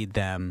to lead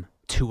them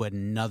to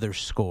another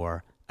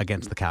score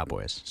against the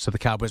Cowboys. So the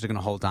Cowboys are going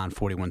to hold on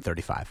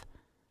 41-35.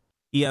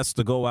 He has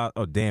to go out.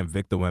 Oh, damn,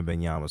 Victor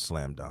Wembanyama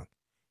slam dunk.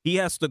 He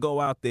has to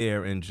go out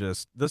there and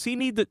just –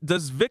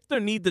 does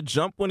Victor need to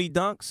jump when he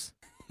dunks?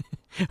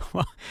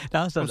 Well,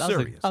 that was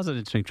an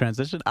interesting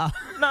transition.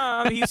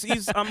 Nah,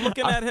 I'm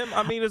looking at him.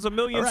 I mean, there's a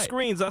million Right.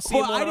 screens. I see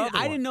him on the other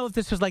I one. didn't know if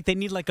this was like they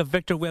need like a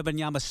Victor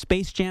Wembanyama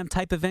Space Jam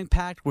type of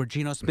impact where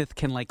Geno Smith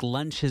can like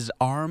lunge his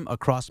arm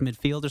across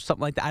midfield or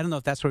something like that. I don't know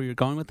if that's where you're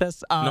going with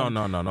this. No.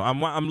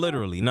 I'm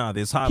literally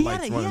there's He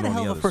highlights had running a on hell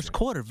the of a other first screen.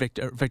 quarter,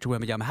 Victor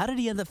Wembanyama. How did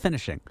he end up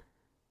finishing?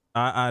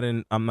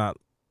 Those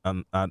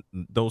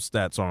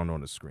stats aren't on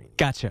the screen.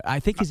 Gotcha.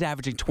 I think he's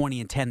averaging 20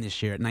 and 10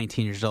 this year at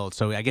 19 years old.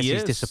 So I guess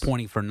he's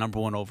disappointing for a number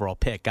one overall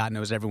pick. God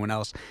knows everyone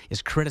else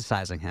is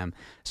criticizing him.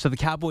 So the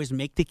Cowboys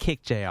make the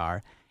kick, JR.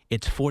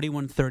 It's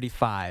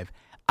 41-35.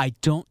 I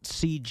don't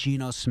see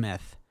Geno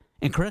Smith,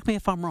 and correct me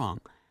if I'm wrong,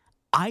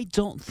 I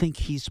don't think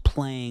he's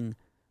playing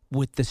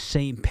with the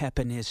same pep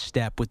in his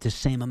step, with the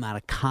same amount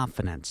of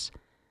confidence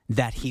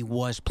that he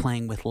was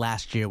playing with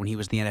last year when he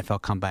was the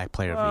NFL Comeback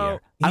Player of the Year.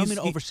 I don't mean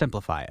to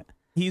oversimplify it.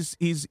 He's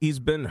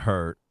been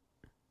hurt,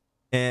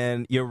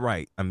 and you're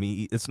right. I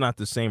mean, it's not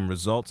the same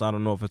results. I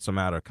don't know if it's a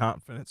matter of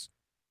confidence.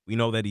 We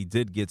know that he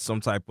did get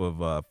some type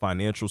of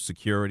financial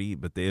security,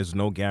 but there's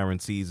no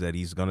guarantees that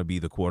he's going to be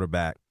the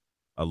quarterback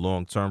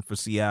long term for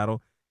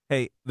Seattle.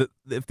 Hey,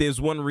 if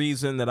there's one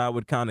reason that I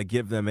would kind of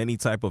give them any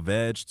type of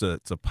edge to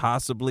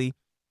possibly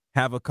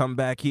have a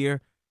comeback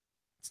here,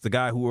 it's the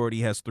guy who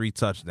already has 3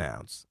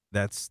 touchdowns.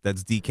 That's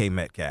DK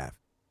Metcalf.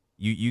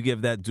 You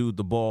give that dude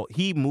the ball,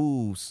 he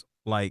moves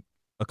like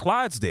a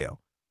Clydesdale.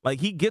 Like,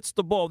 he gets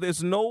the ball.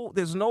 There's no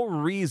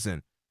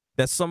reason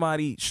that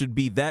somebody should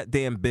be that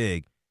damn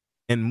big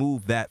and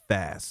move that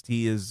fast.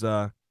 He is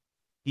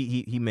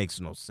he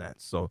makes no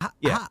sense. So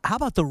yeah. How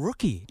about the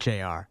rookie,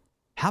 JR?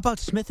 How about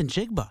Smith and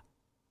Jigba?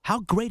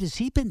 How great has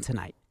he been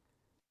tonight?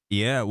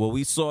 Yeah, well,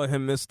 we saw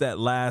him miss that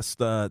last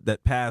that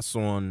pass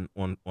on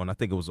I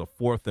think it was a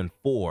 4th and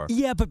 4.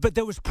 Yeah, but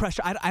there was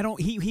pressure.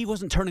 He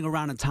wasn't turning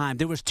around in time.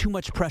 There was too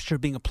much pressure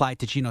being applied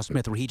to Geno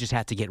Smith where he just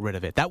had to get rid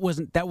of it. That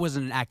wasn't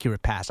an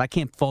accurate pass. I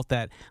can't fault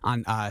that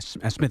on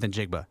Smith and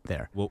Jigba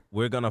there. Well,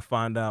 we're gonna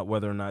find out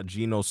whether or not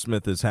Geno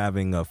Smith is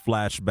having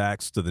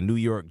flashbacks to the New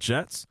York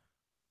Jets,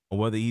 or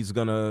whether he's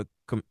gonna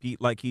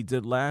compete like he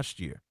did last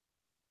year.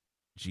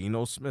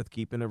 Geno Smith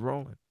keeping it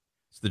rolling.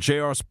 It's the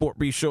JR Sport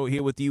Brief Show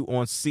here with you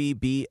on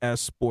CBS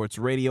Sports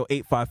Radio,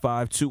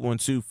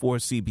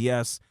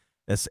 855-212-4CBS.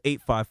 That's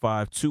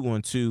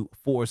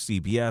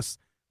 855-212-4CBS.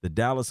 The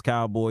Dallas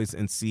Cowboys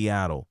in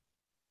Seattle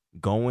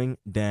going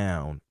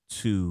down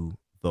to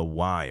the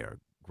wire.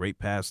 Great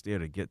pass there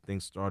to get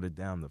things started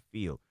down the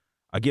field.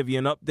 I'll give you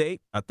an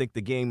update. I think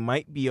the game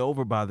might be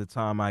over by the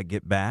time I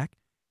get back,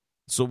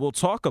 so we'll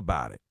talk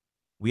about it.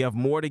 We have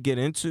more to get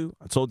into.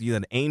 I told you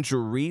that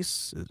Angel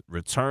Reese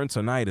returned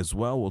tonight as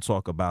well. We'll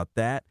talk about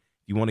that.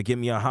 If you want to give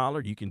me a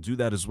holler, you can do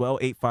that as well.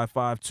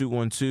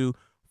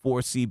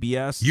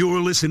 855-212-4CBS. You're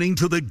listening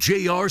to the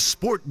JR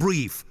Sport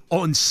Brief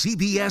on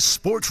CBS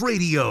Sports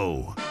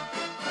Radio.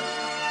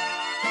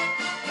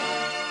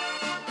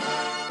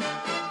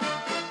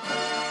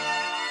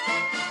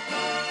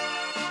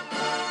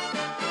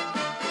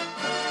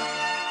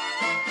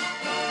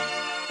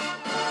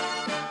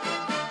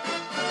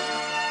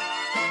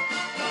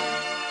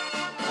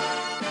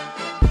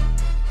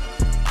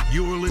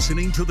 You're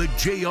listening to the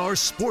JR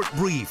Sport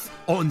Brief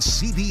on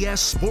CBS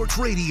Sports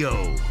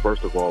Radio.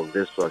 First of all,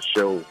 this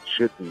show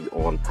should be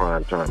on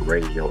primetime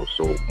radio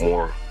so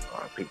more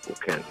people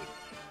can,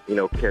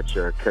 catch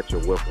a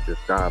whiff of this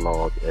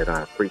dialogue, and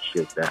I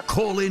appreciate that.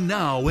 Call in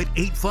now at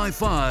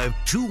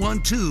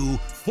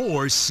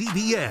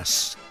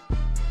 855-212-4CBS.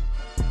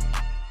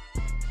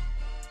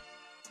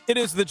 It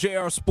is the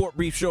JR Sport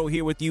Brief Show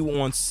here with you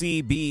on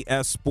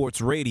CBS Sports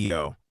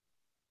Radio.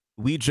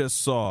 We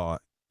just saw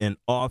an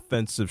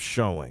offensive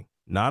showing,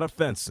 not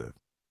offensive.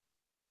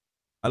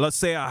 Let's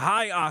say a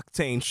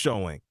high-octane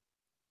showing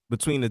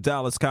between the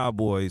Dallas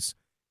Cowboys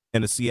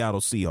and the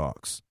Seattle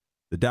Seahawks.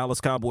 The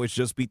Dallas Cowboys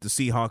just beat the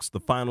Seahawks. The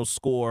final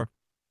score,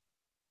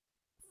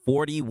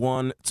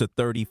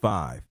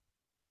 41-35.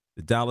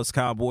 The Dallas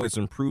Cowboys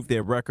improved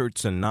their record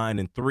to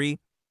 9-3.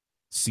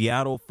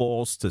 Seattle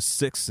falls to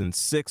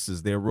 6-6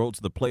 as their road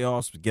to the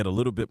playoffs get a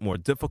little bit more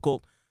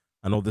difficult.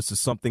 I know this is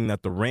something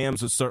that the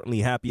Rams are certainly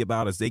happy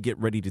about as they get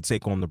ready to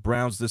take on the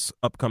Browns this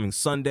upcoming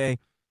Sunday.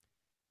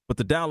 But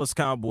the Dallas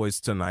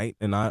Cowboys tonight,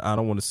 and I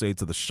don't want to say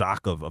to the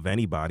shock of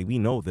anybody, we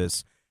know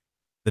this,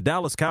 the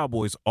Dallas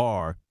Cowboys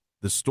are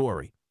the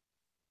story.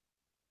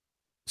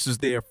 This is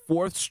their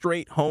 4th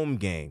straight home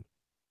game,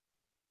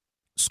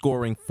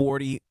 scoring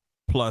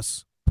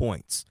 40-plus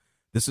points.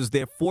 This is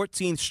their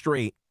 14th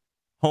straight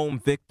home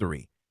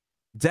victory.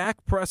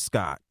 Dak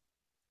Prescott,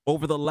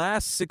 over the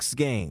last 6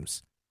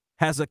 games,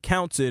 has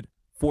accounted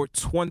for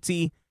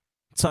 20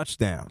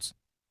 touchdowns.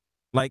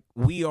 Like,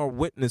 we are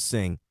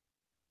witnessing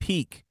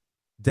peak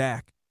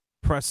Dak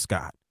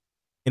Prescott.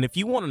 And if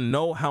you want to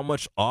know how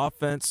much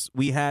offense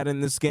we had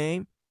in this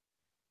game,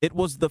 it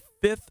was the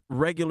 5th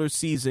regular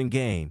season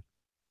game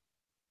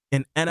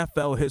in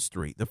NFL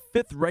history. The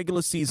 5th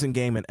regular season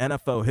game in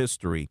NFL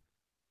history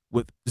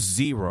with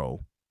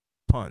 0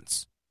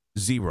 punts.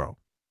 0.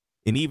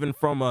 And even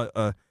from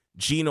a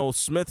Geno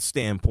Smith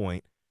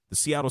standpoint, the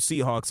Seattle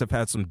Seahawks have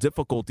had some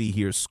difficulty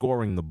here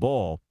scoring the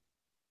ball.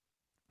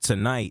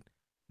 Tonight,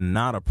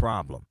 not a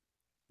problem.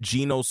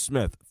 Geno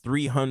Smith,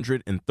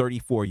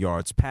 334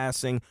 yards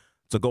passing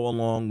to go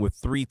along with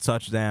 3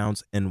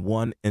 touchdowns and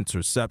 1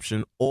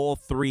 interception. All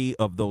 3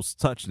 of those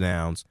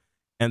touchdowns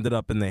ended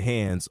up in the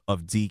hands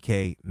of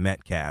DK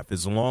Metcalf.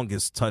 His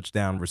longest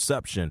touchdown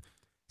reception,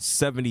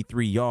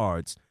 73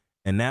 yards,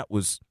 and that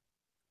was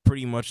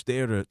pretty much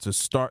there to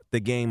start the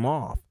game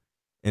off.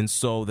 And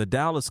so the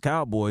Dallas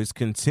Cowboys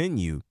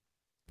continue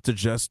to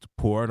just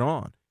pour it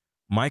on.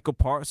 Micah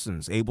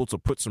Parsons able to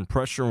put some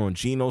pressure on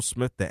Geno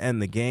Smith to end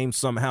the game.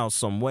 Somehow,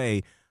 some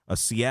way,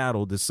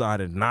 Seattle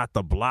decided not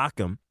to block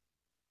him,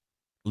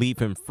 leave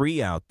him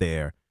free out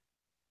there,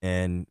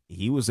 and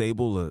he was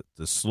able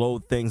to slow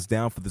things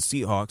down for the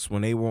Seahawks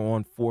when they were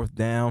on 4th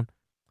down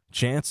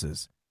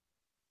chances.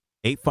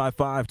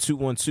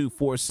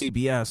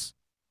 855-212-4CBS.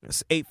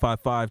 That's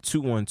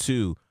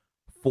 855-212-4CBS.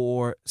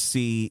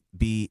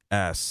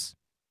 This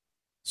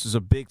is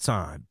a big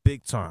time.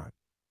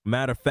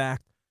 Matter of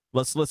fact,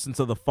 let's listen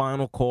to the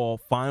final call,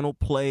 final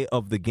play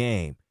of the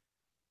game.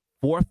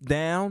 4th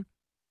down,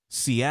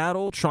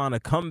 Seattle trying to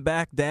come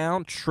back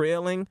down,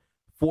 trailing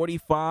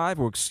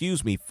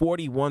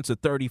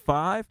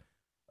 41-35.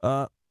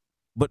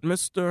 But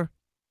Mr.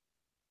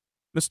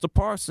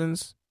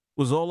 Parsons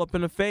was all up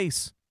in the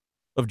face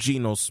of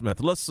Geno Smith.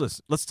 Let's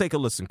listen. Let's take a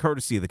listen,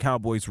 courtesy of the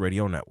Cowboys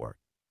Radio Network.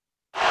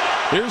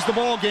 Here's the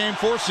ball game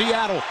for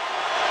Seattle.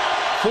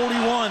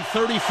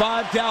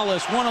 41-35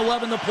 Dallas,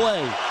 1:11 to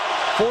play.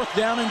 4th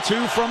down and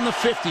 2 from the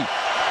 50.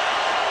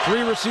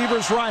 3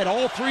 receivers right,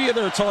 all 3 of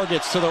their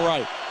targets to the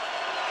right.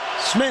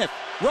 Smith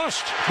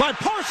rushed by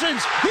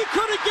Parsons. He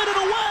couldn't get it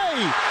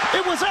away.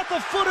 It was at the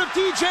foot of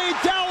DJ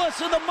Dallas,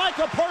 and the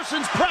Micah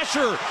Parsons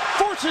pressure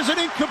forces an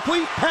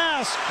incomplete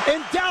pass,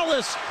 and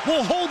Dallas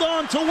will hold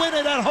on to win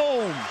it at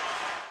home.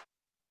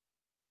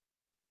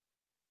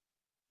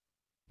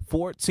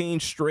 14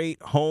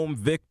 straight home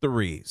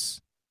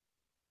victories.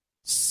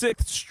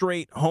 6th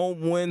straight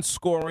home win,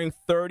 scoring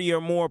 30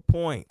 or more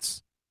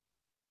points.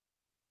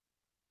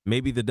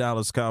 Maybe the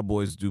Dallas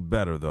Cowboys do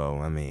better, though.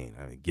 I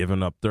mean,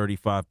 giving up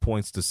 35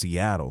 points to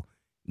Seattle.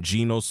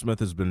 Geno Smith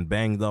has been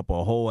banged up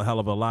a whole hell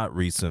of a lot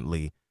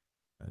recently.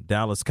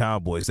 Dallas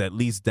Cowboys, at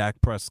least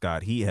Dak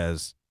Prescott,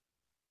 he's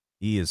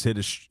hit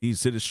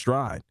his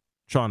stride,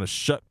 trying to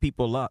shut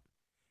people up.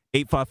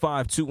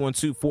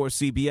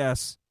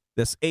 855-212-4CBS.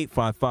 That's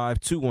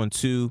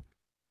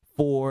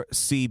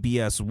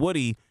 855-212-4CBS.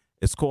 Woody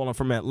is calling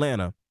from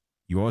Atlanta.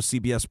 You're on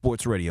CBS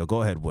Sports Radio.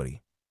 Go ahead,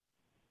 Woody.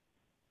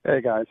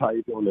 Hey, guys. How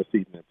you doing this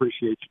evening?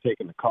 Appreciate you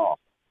taking the call.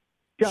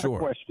 Got Sure. a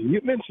question. You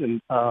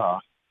mentioned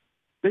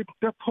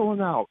they're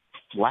pulling out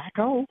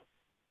Flacco.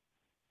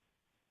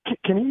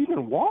 Can he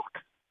even walk?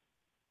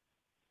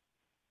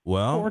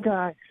 Well, Poor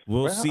guy.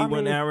 We'll see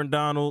when Aaron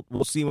Donald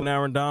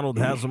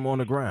has him on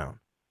the ground.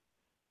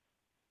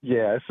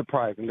 Yeah, it's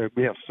surprising that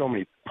we have so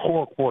many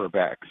poor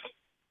quarterbacks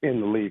in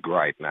the league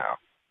right now,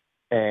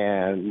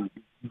 and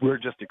we're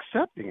just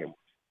accepting him.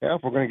 Yeah,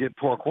 if we're going to get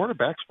poor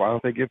quarterbacks, why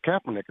don't they give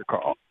Kaepernick a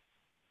call?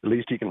 At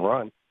least he can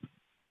run.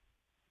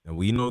 And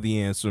we know the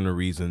answer and the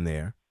reason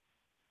there.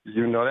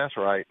 You know that's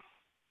right.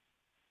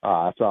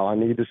 That's all I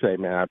need to say,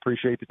 man. I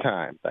appreciate the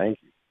time. Thank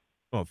you.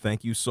 Well,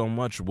 thank you so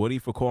much, Woody,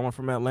 for calling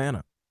from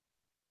Atlanta.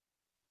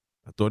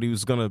 I thought he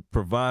was going to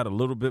provide a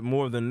little bit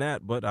more than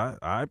that, but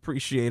I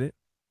appreciate it.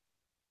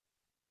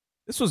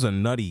 This was a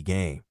nutty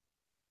game.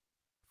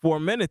 For a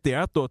minute there,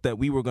 I thought that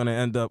we were going to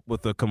end up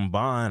with a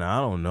combined,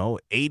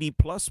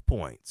 80-plus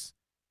points.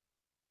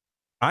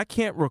 I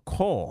can't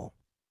recall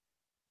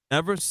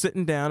ever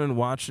sitting down and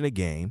watching a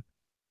game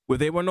where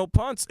there were no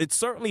punts. It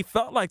certainly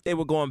felt like they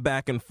were going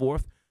back and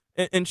forth.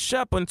 And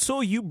Shep,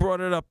 until you brought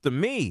it up to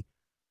me,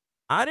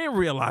 I didn't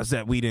realize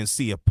that we didn't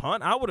see a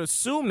punt. I would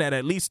assume that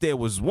at least there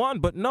was one,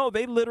 but no,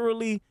 they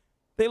literally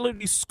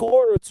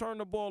scored or turned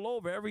the ball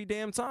over every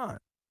damn time.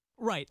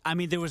 Right. I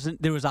mean, there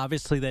was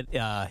obviously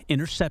that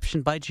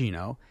interception by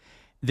Geno.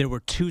 There were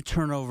 2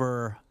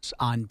 turnovers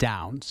on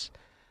downs,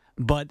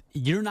 but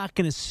you're not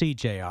going to see,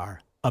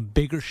 JR, a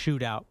bigger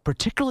shootout,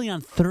 particularly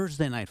on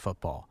Thursday Night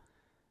Football,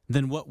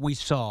 than what we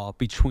saw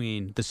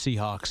between the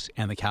Seahawks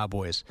and the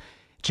Cowboys.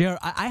 JR,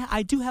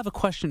 I do have a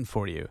question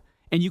for you,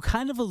 and you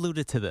kind of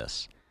alluded to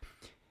this,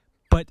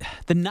 but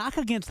the knock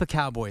against the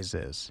Cowboys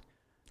is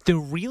they're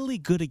really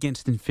good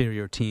against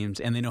inferior teams,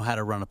 and they know how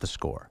to run up the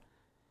score.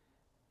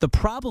 The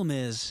problem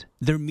is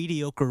they're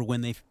mediocre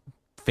when they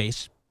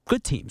face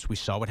good teams. We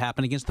saw what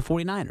happened against the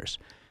 49ers.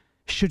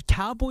 Should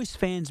Cowboys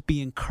fans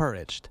be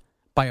encouraged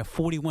by a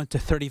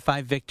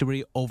 41-35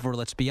 victory over,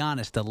 let's be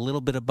honest, a little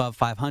bit above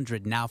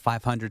 500, now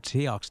 500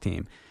 Seahawks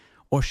team?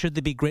 Or should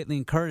they be greatly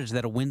encouraged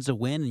that a win's a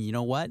win, and you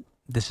know what?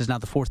 This is now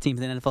the 4th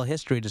team in NFL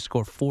history to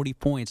score 40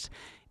 points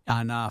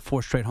on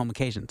 4 straight home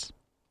occasions?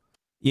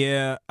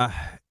 Yeah,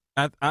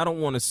 I don't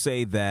want to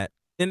say that.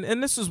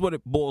 And this is what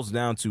it boils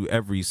down to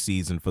every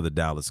season for the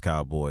Dallas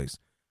Cowboys.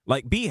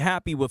 Like, be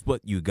happy with what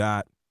you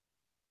got,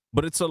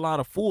 but it's a lot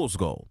of fool's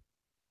gold.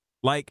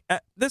 Like,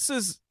 this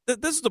is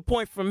this is the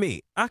point for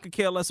me. I could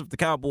care less if the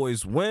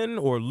Cowboys win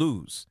or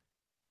lose.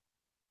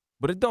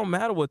 But it don't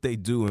matter what they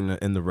do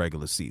in the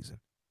regular season.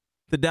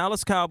 The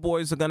Dallas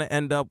Cowboys are going to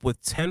end up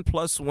with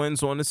 10-plus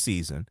wins on the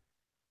season.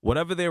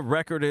 Whatever their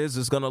record is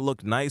going to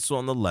look nice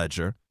on the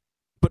ledger.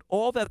 But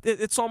all that,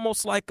 it's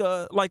almost like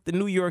the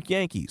New York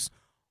Yankees.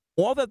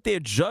 All that they're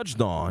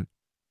judged on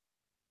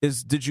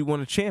is, did you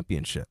win a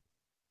championship?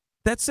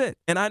 That's it.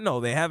 And I know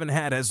they haven't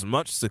had as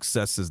much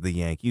success as the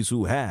Yankees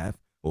who has.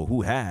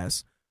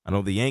 I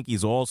know the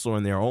Yankees also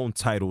in their own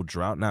title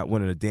drought, not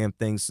winning a damn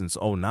thing since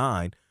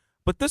 2009.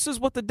 But this is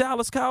what the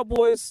Dallas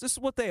Cowboys, this is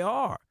what they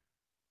are.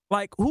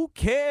 Like, who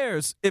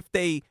cares if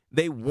they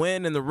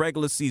win in the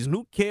regular season?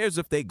 Who cares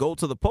if they go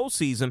to the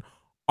postseason?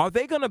 Are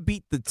they going to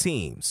beat the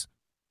teams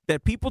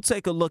that people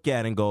take a look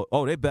at and go,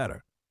 oh, they're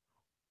better?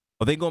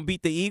 Are they going to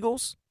beat the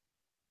Eagles?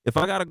 If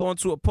I got to go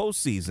into a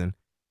postseason,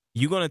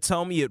 you going to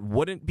tell me it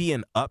wouldn't be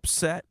an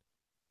upset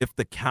if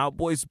the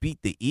Cowboys beat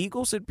the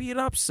Eagles? It'd be an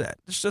upset.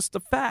 It's just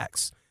the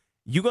facts.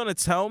 You going to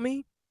tell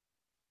me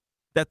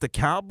that the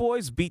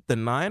Cowboys beat the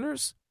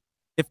Niners?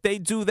 If they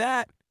do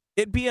that,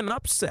 it'd be an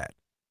upset.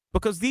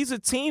 Because these are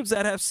teams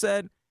that have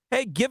said,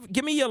 hey,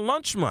 give me your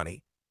lunch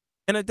money.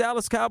 And the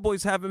Dallas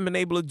Cowboys haven't been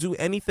able to do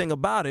anything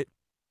about it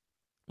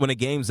when the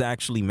games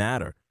actually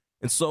matter.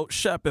 And so,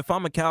 Shep, if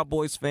I'm a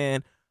Cowboys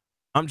fan,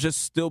 I'm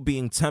just still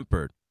being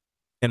tempered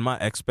in my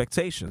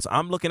expectations.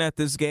 I'm looking at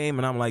this game,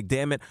 and I'm like,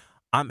 damn it,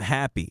 I'm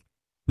happy.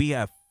 We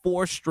have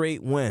 4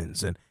 straight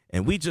wins,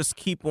 and we just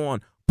keep on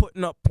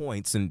putting up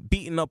points and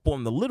beating up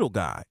on the little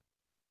guy.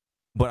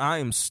 But I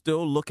am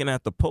still looking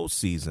at the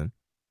postseason.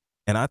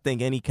 And I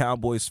think any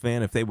Cowboys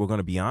fan, if they were going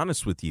to be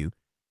honest with you,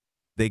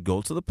 they'd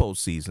go to the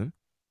postseason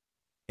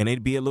and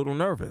they'd be a little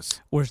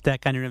nervous. Where's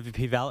Dak on your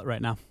MVP ballot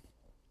right now?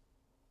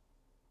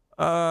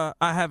 I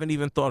haven't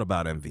even thought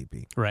about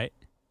MVP. Right.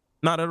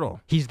 Not at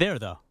all. He's there,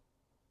 though.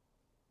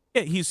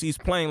 Yeah, he's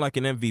playing like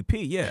an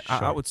MVP. Yeah,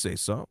 Sure. I would say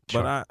so.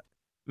 Sure.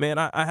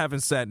 But I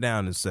haven't sat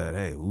down and said,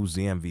 hey, who's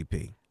the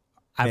MVP?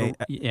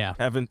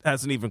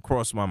 Hasn't even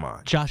crossed my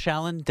mind. Josh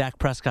Allen, Dak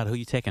Prescott, who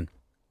you taking?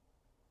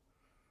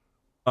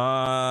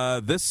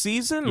 This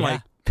season, Yeah.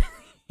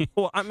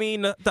 well, I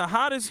mean, the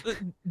hottest.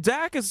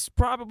 Dak is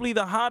probably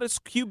the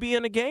hottest QB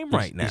in the game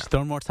right now. He's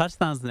thrown more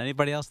touchdowns than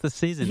anybody else this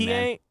season.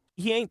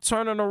 He ain't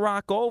turning a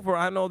rock over.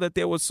 I know that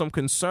there was some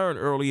concern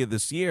earlier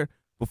this year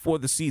before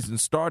the season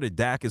started.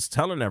 Dak is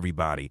telling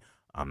everybody,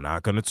 I'm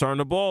not going to turn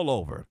the ball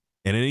over.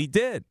 And then he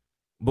did.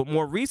 But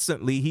more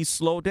recently, he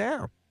slowed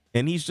down.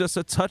 And he's just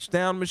a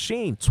touchdown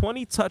machine.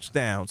 20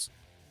 touchdowns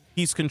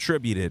he's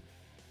contributed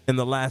in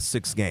the last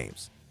 6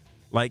 games.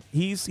 Like,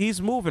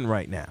 he's moving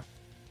right now.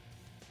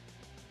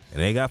 And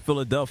they got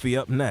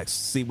Philadelphia up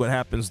next. See what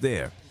happens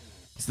there.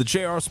 It's the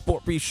JR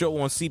Sport Brief Show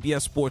on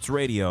CBS Sports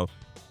Radio.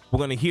 We're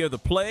going to hear the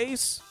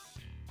plays.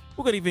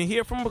 We're going to even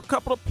hear from a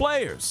couple of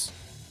players.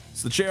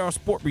 It's the JR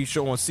Sport Brief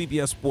Show on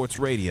CBS Sports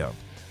Radio.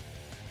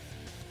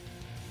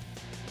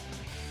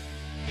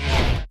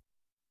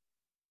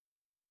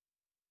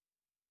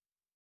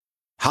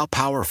 How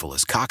powerful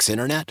is Cox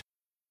Internet?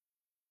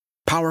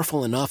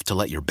 Powerful enough to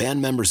let your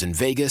band members in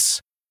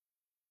Vegas,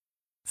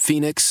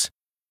 Phoenix,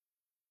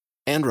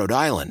 and Rhode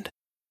Island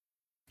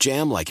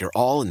jam like you're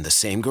all in the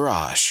same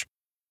garage.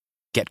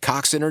 Get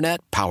Cox Internet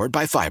powered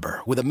by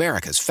fiber with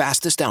America's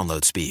fastest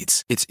download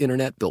speeds. It's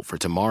internet built for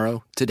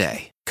tomorrow,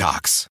 today.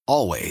 Cox,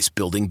 always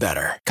building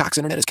better. Cox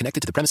Internet is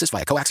connected to the premises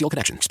via coaxial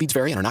connection. Speeds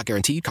vary and are not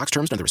guaranteed. Cox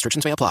terms and other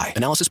restrictions may apply.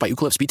 Analysis by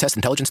Ookla of Speed Test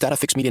Intelligence Data.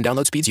 Fixed median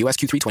download speeds. US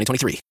Q3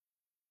 2023.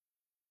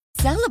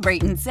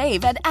 Celebrate and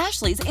save at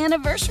Ashley's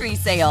Anniversary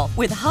Sale.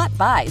 With Hot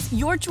Buys,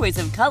 your choice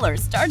of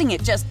colors starting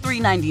at just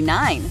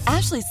 $3.99.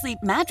 Ashley Sleep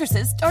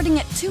mattresses starting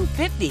at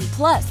 $2.50.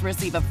 Plus,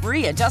 receive a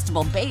free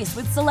adjustable base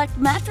with select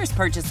mattress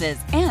purchases.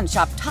 And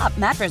shop top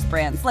mattress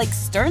brands like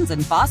Stearns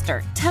 &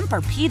 Foster,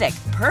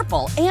 Tempur-Pedic,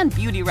 Purple, and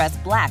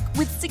Beautyrest Black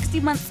with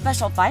 60-month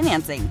special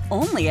financing.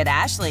 Only at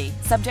Ashley.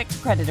 Subject to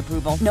credit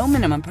approval. No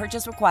minimum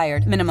purchase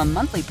required. Minimum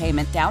monthly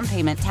payment, down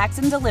payment, tax,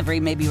 and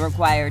delivery may be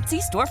required. See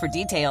store for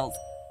details.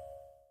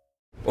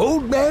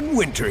 Old Man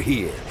Winter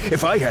here.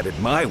 If I had it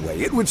my way,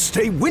 it would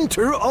stay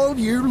winter all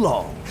year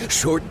long.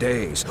 Short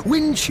days,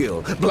 wind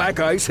chill, black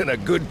ice, and a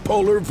good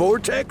polar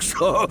vortex.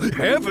 Oh,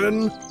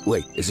 heaven!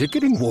 Wait, is it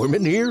getting warm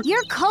in here?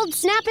 Your cold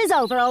snap is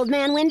over, Old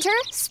Man Winter.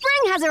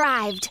 Spring has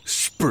arrived.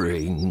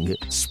 Spring.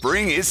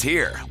 Spring is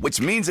here,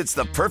 which means it's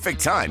the perfect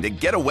time to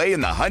get away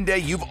in the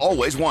Hyundai you've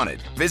always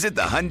wanted. Visit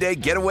the Hyundai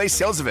Getaway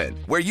Sales Event,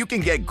 where you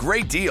can get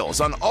great deals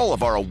on all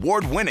of our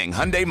award-winning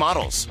Hyundai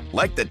models,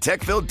 like the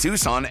tech-filled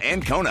Tucson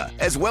and Kona,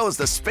 as well as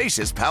the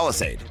spacious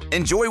Palisade.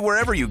 Enjoy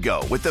wherever you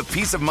go with the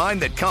peace of mind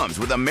that comes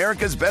with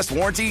America's best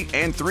warranty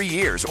and 3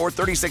 years or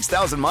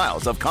 36,000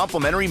 miles of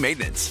complimentary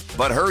maintenance.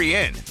 But hurry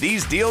in,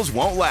 these deals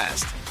won't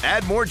last.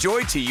 Add more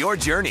joy to your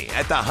journey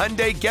at the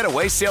Hyundai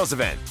Getaway Sales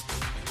Event.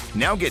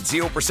 Now get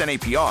 0%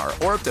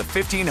 APR or up to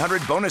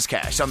 $1,500 bonus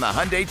cash on the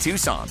Hyundai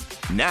Tucson.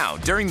 Now,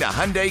 during the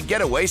Hyundai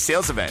Getaway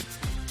Sales Event.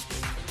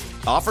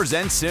 Offers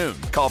end soon.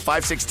 Call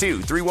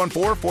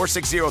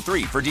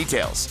 562-314-4603 for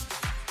details.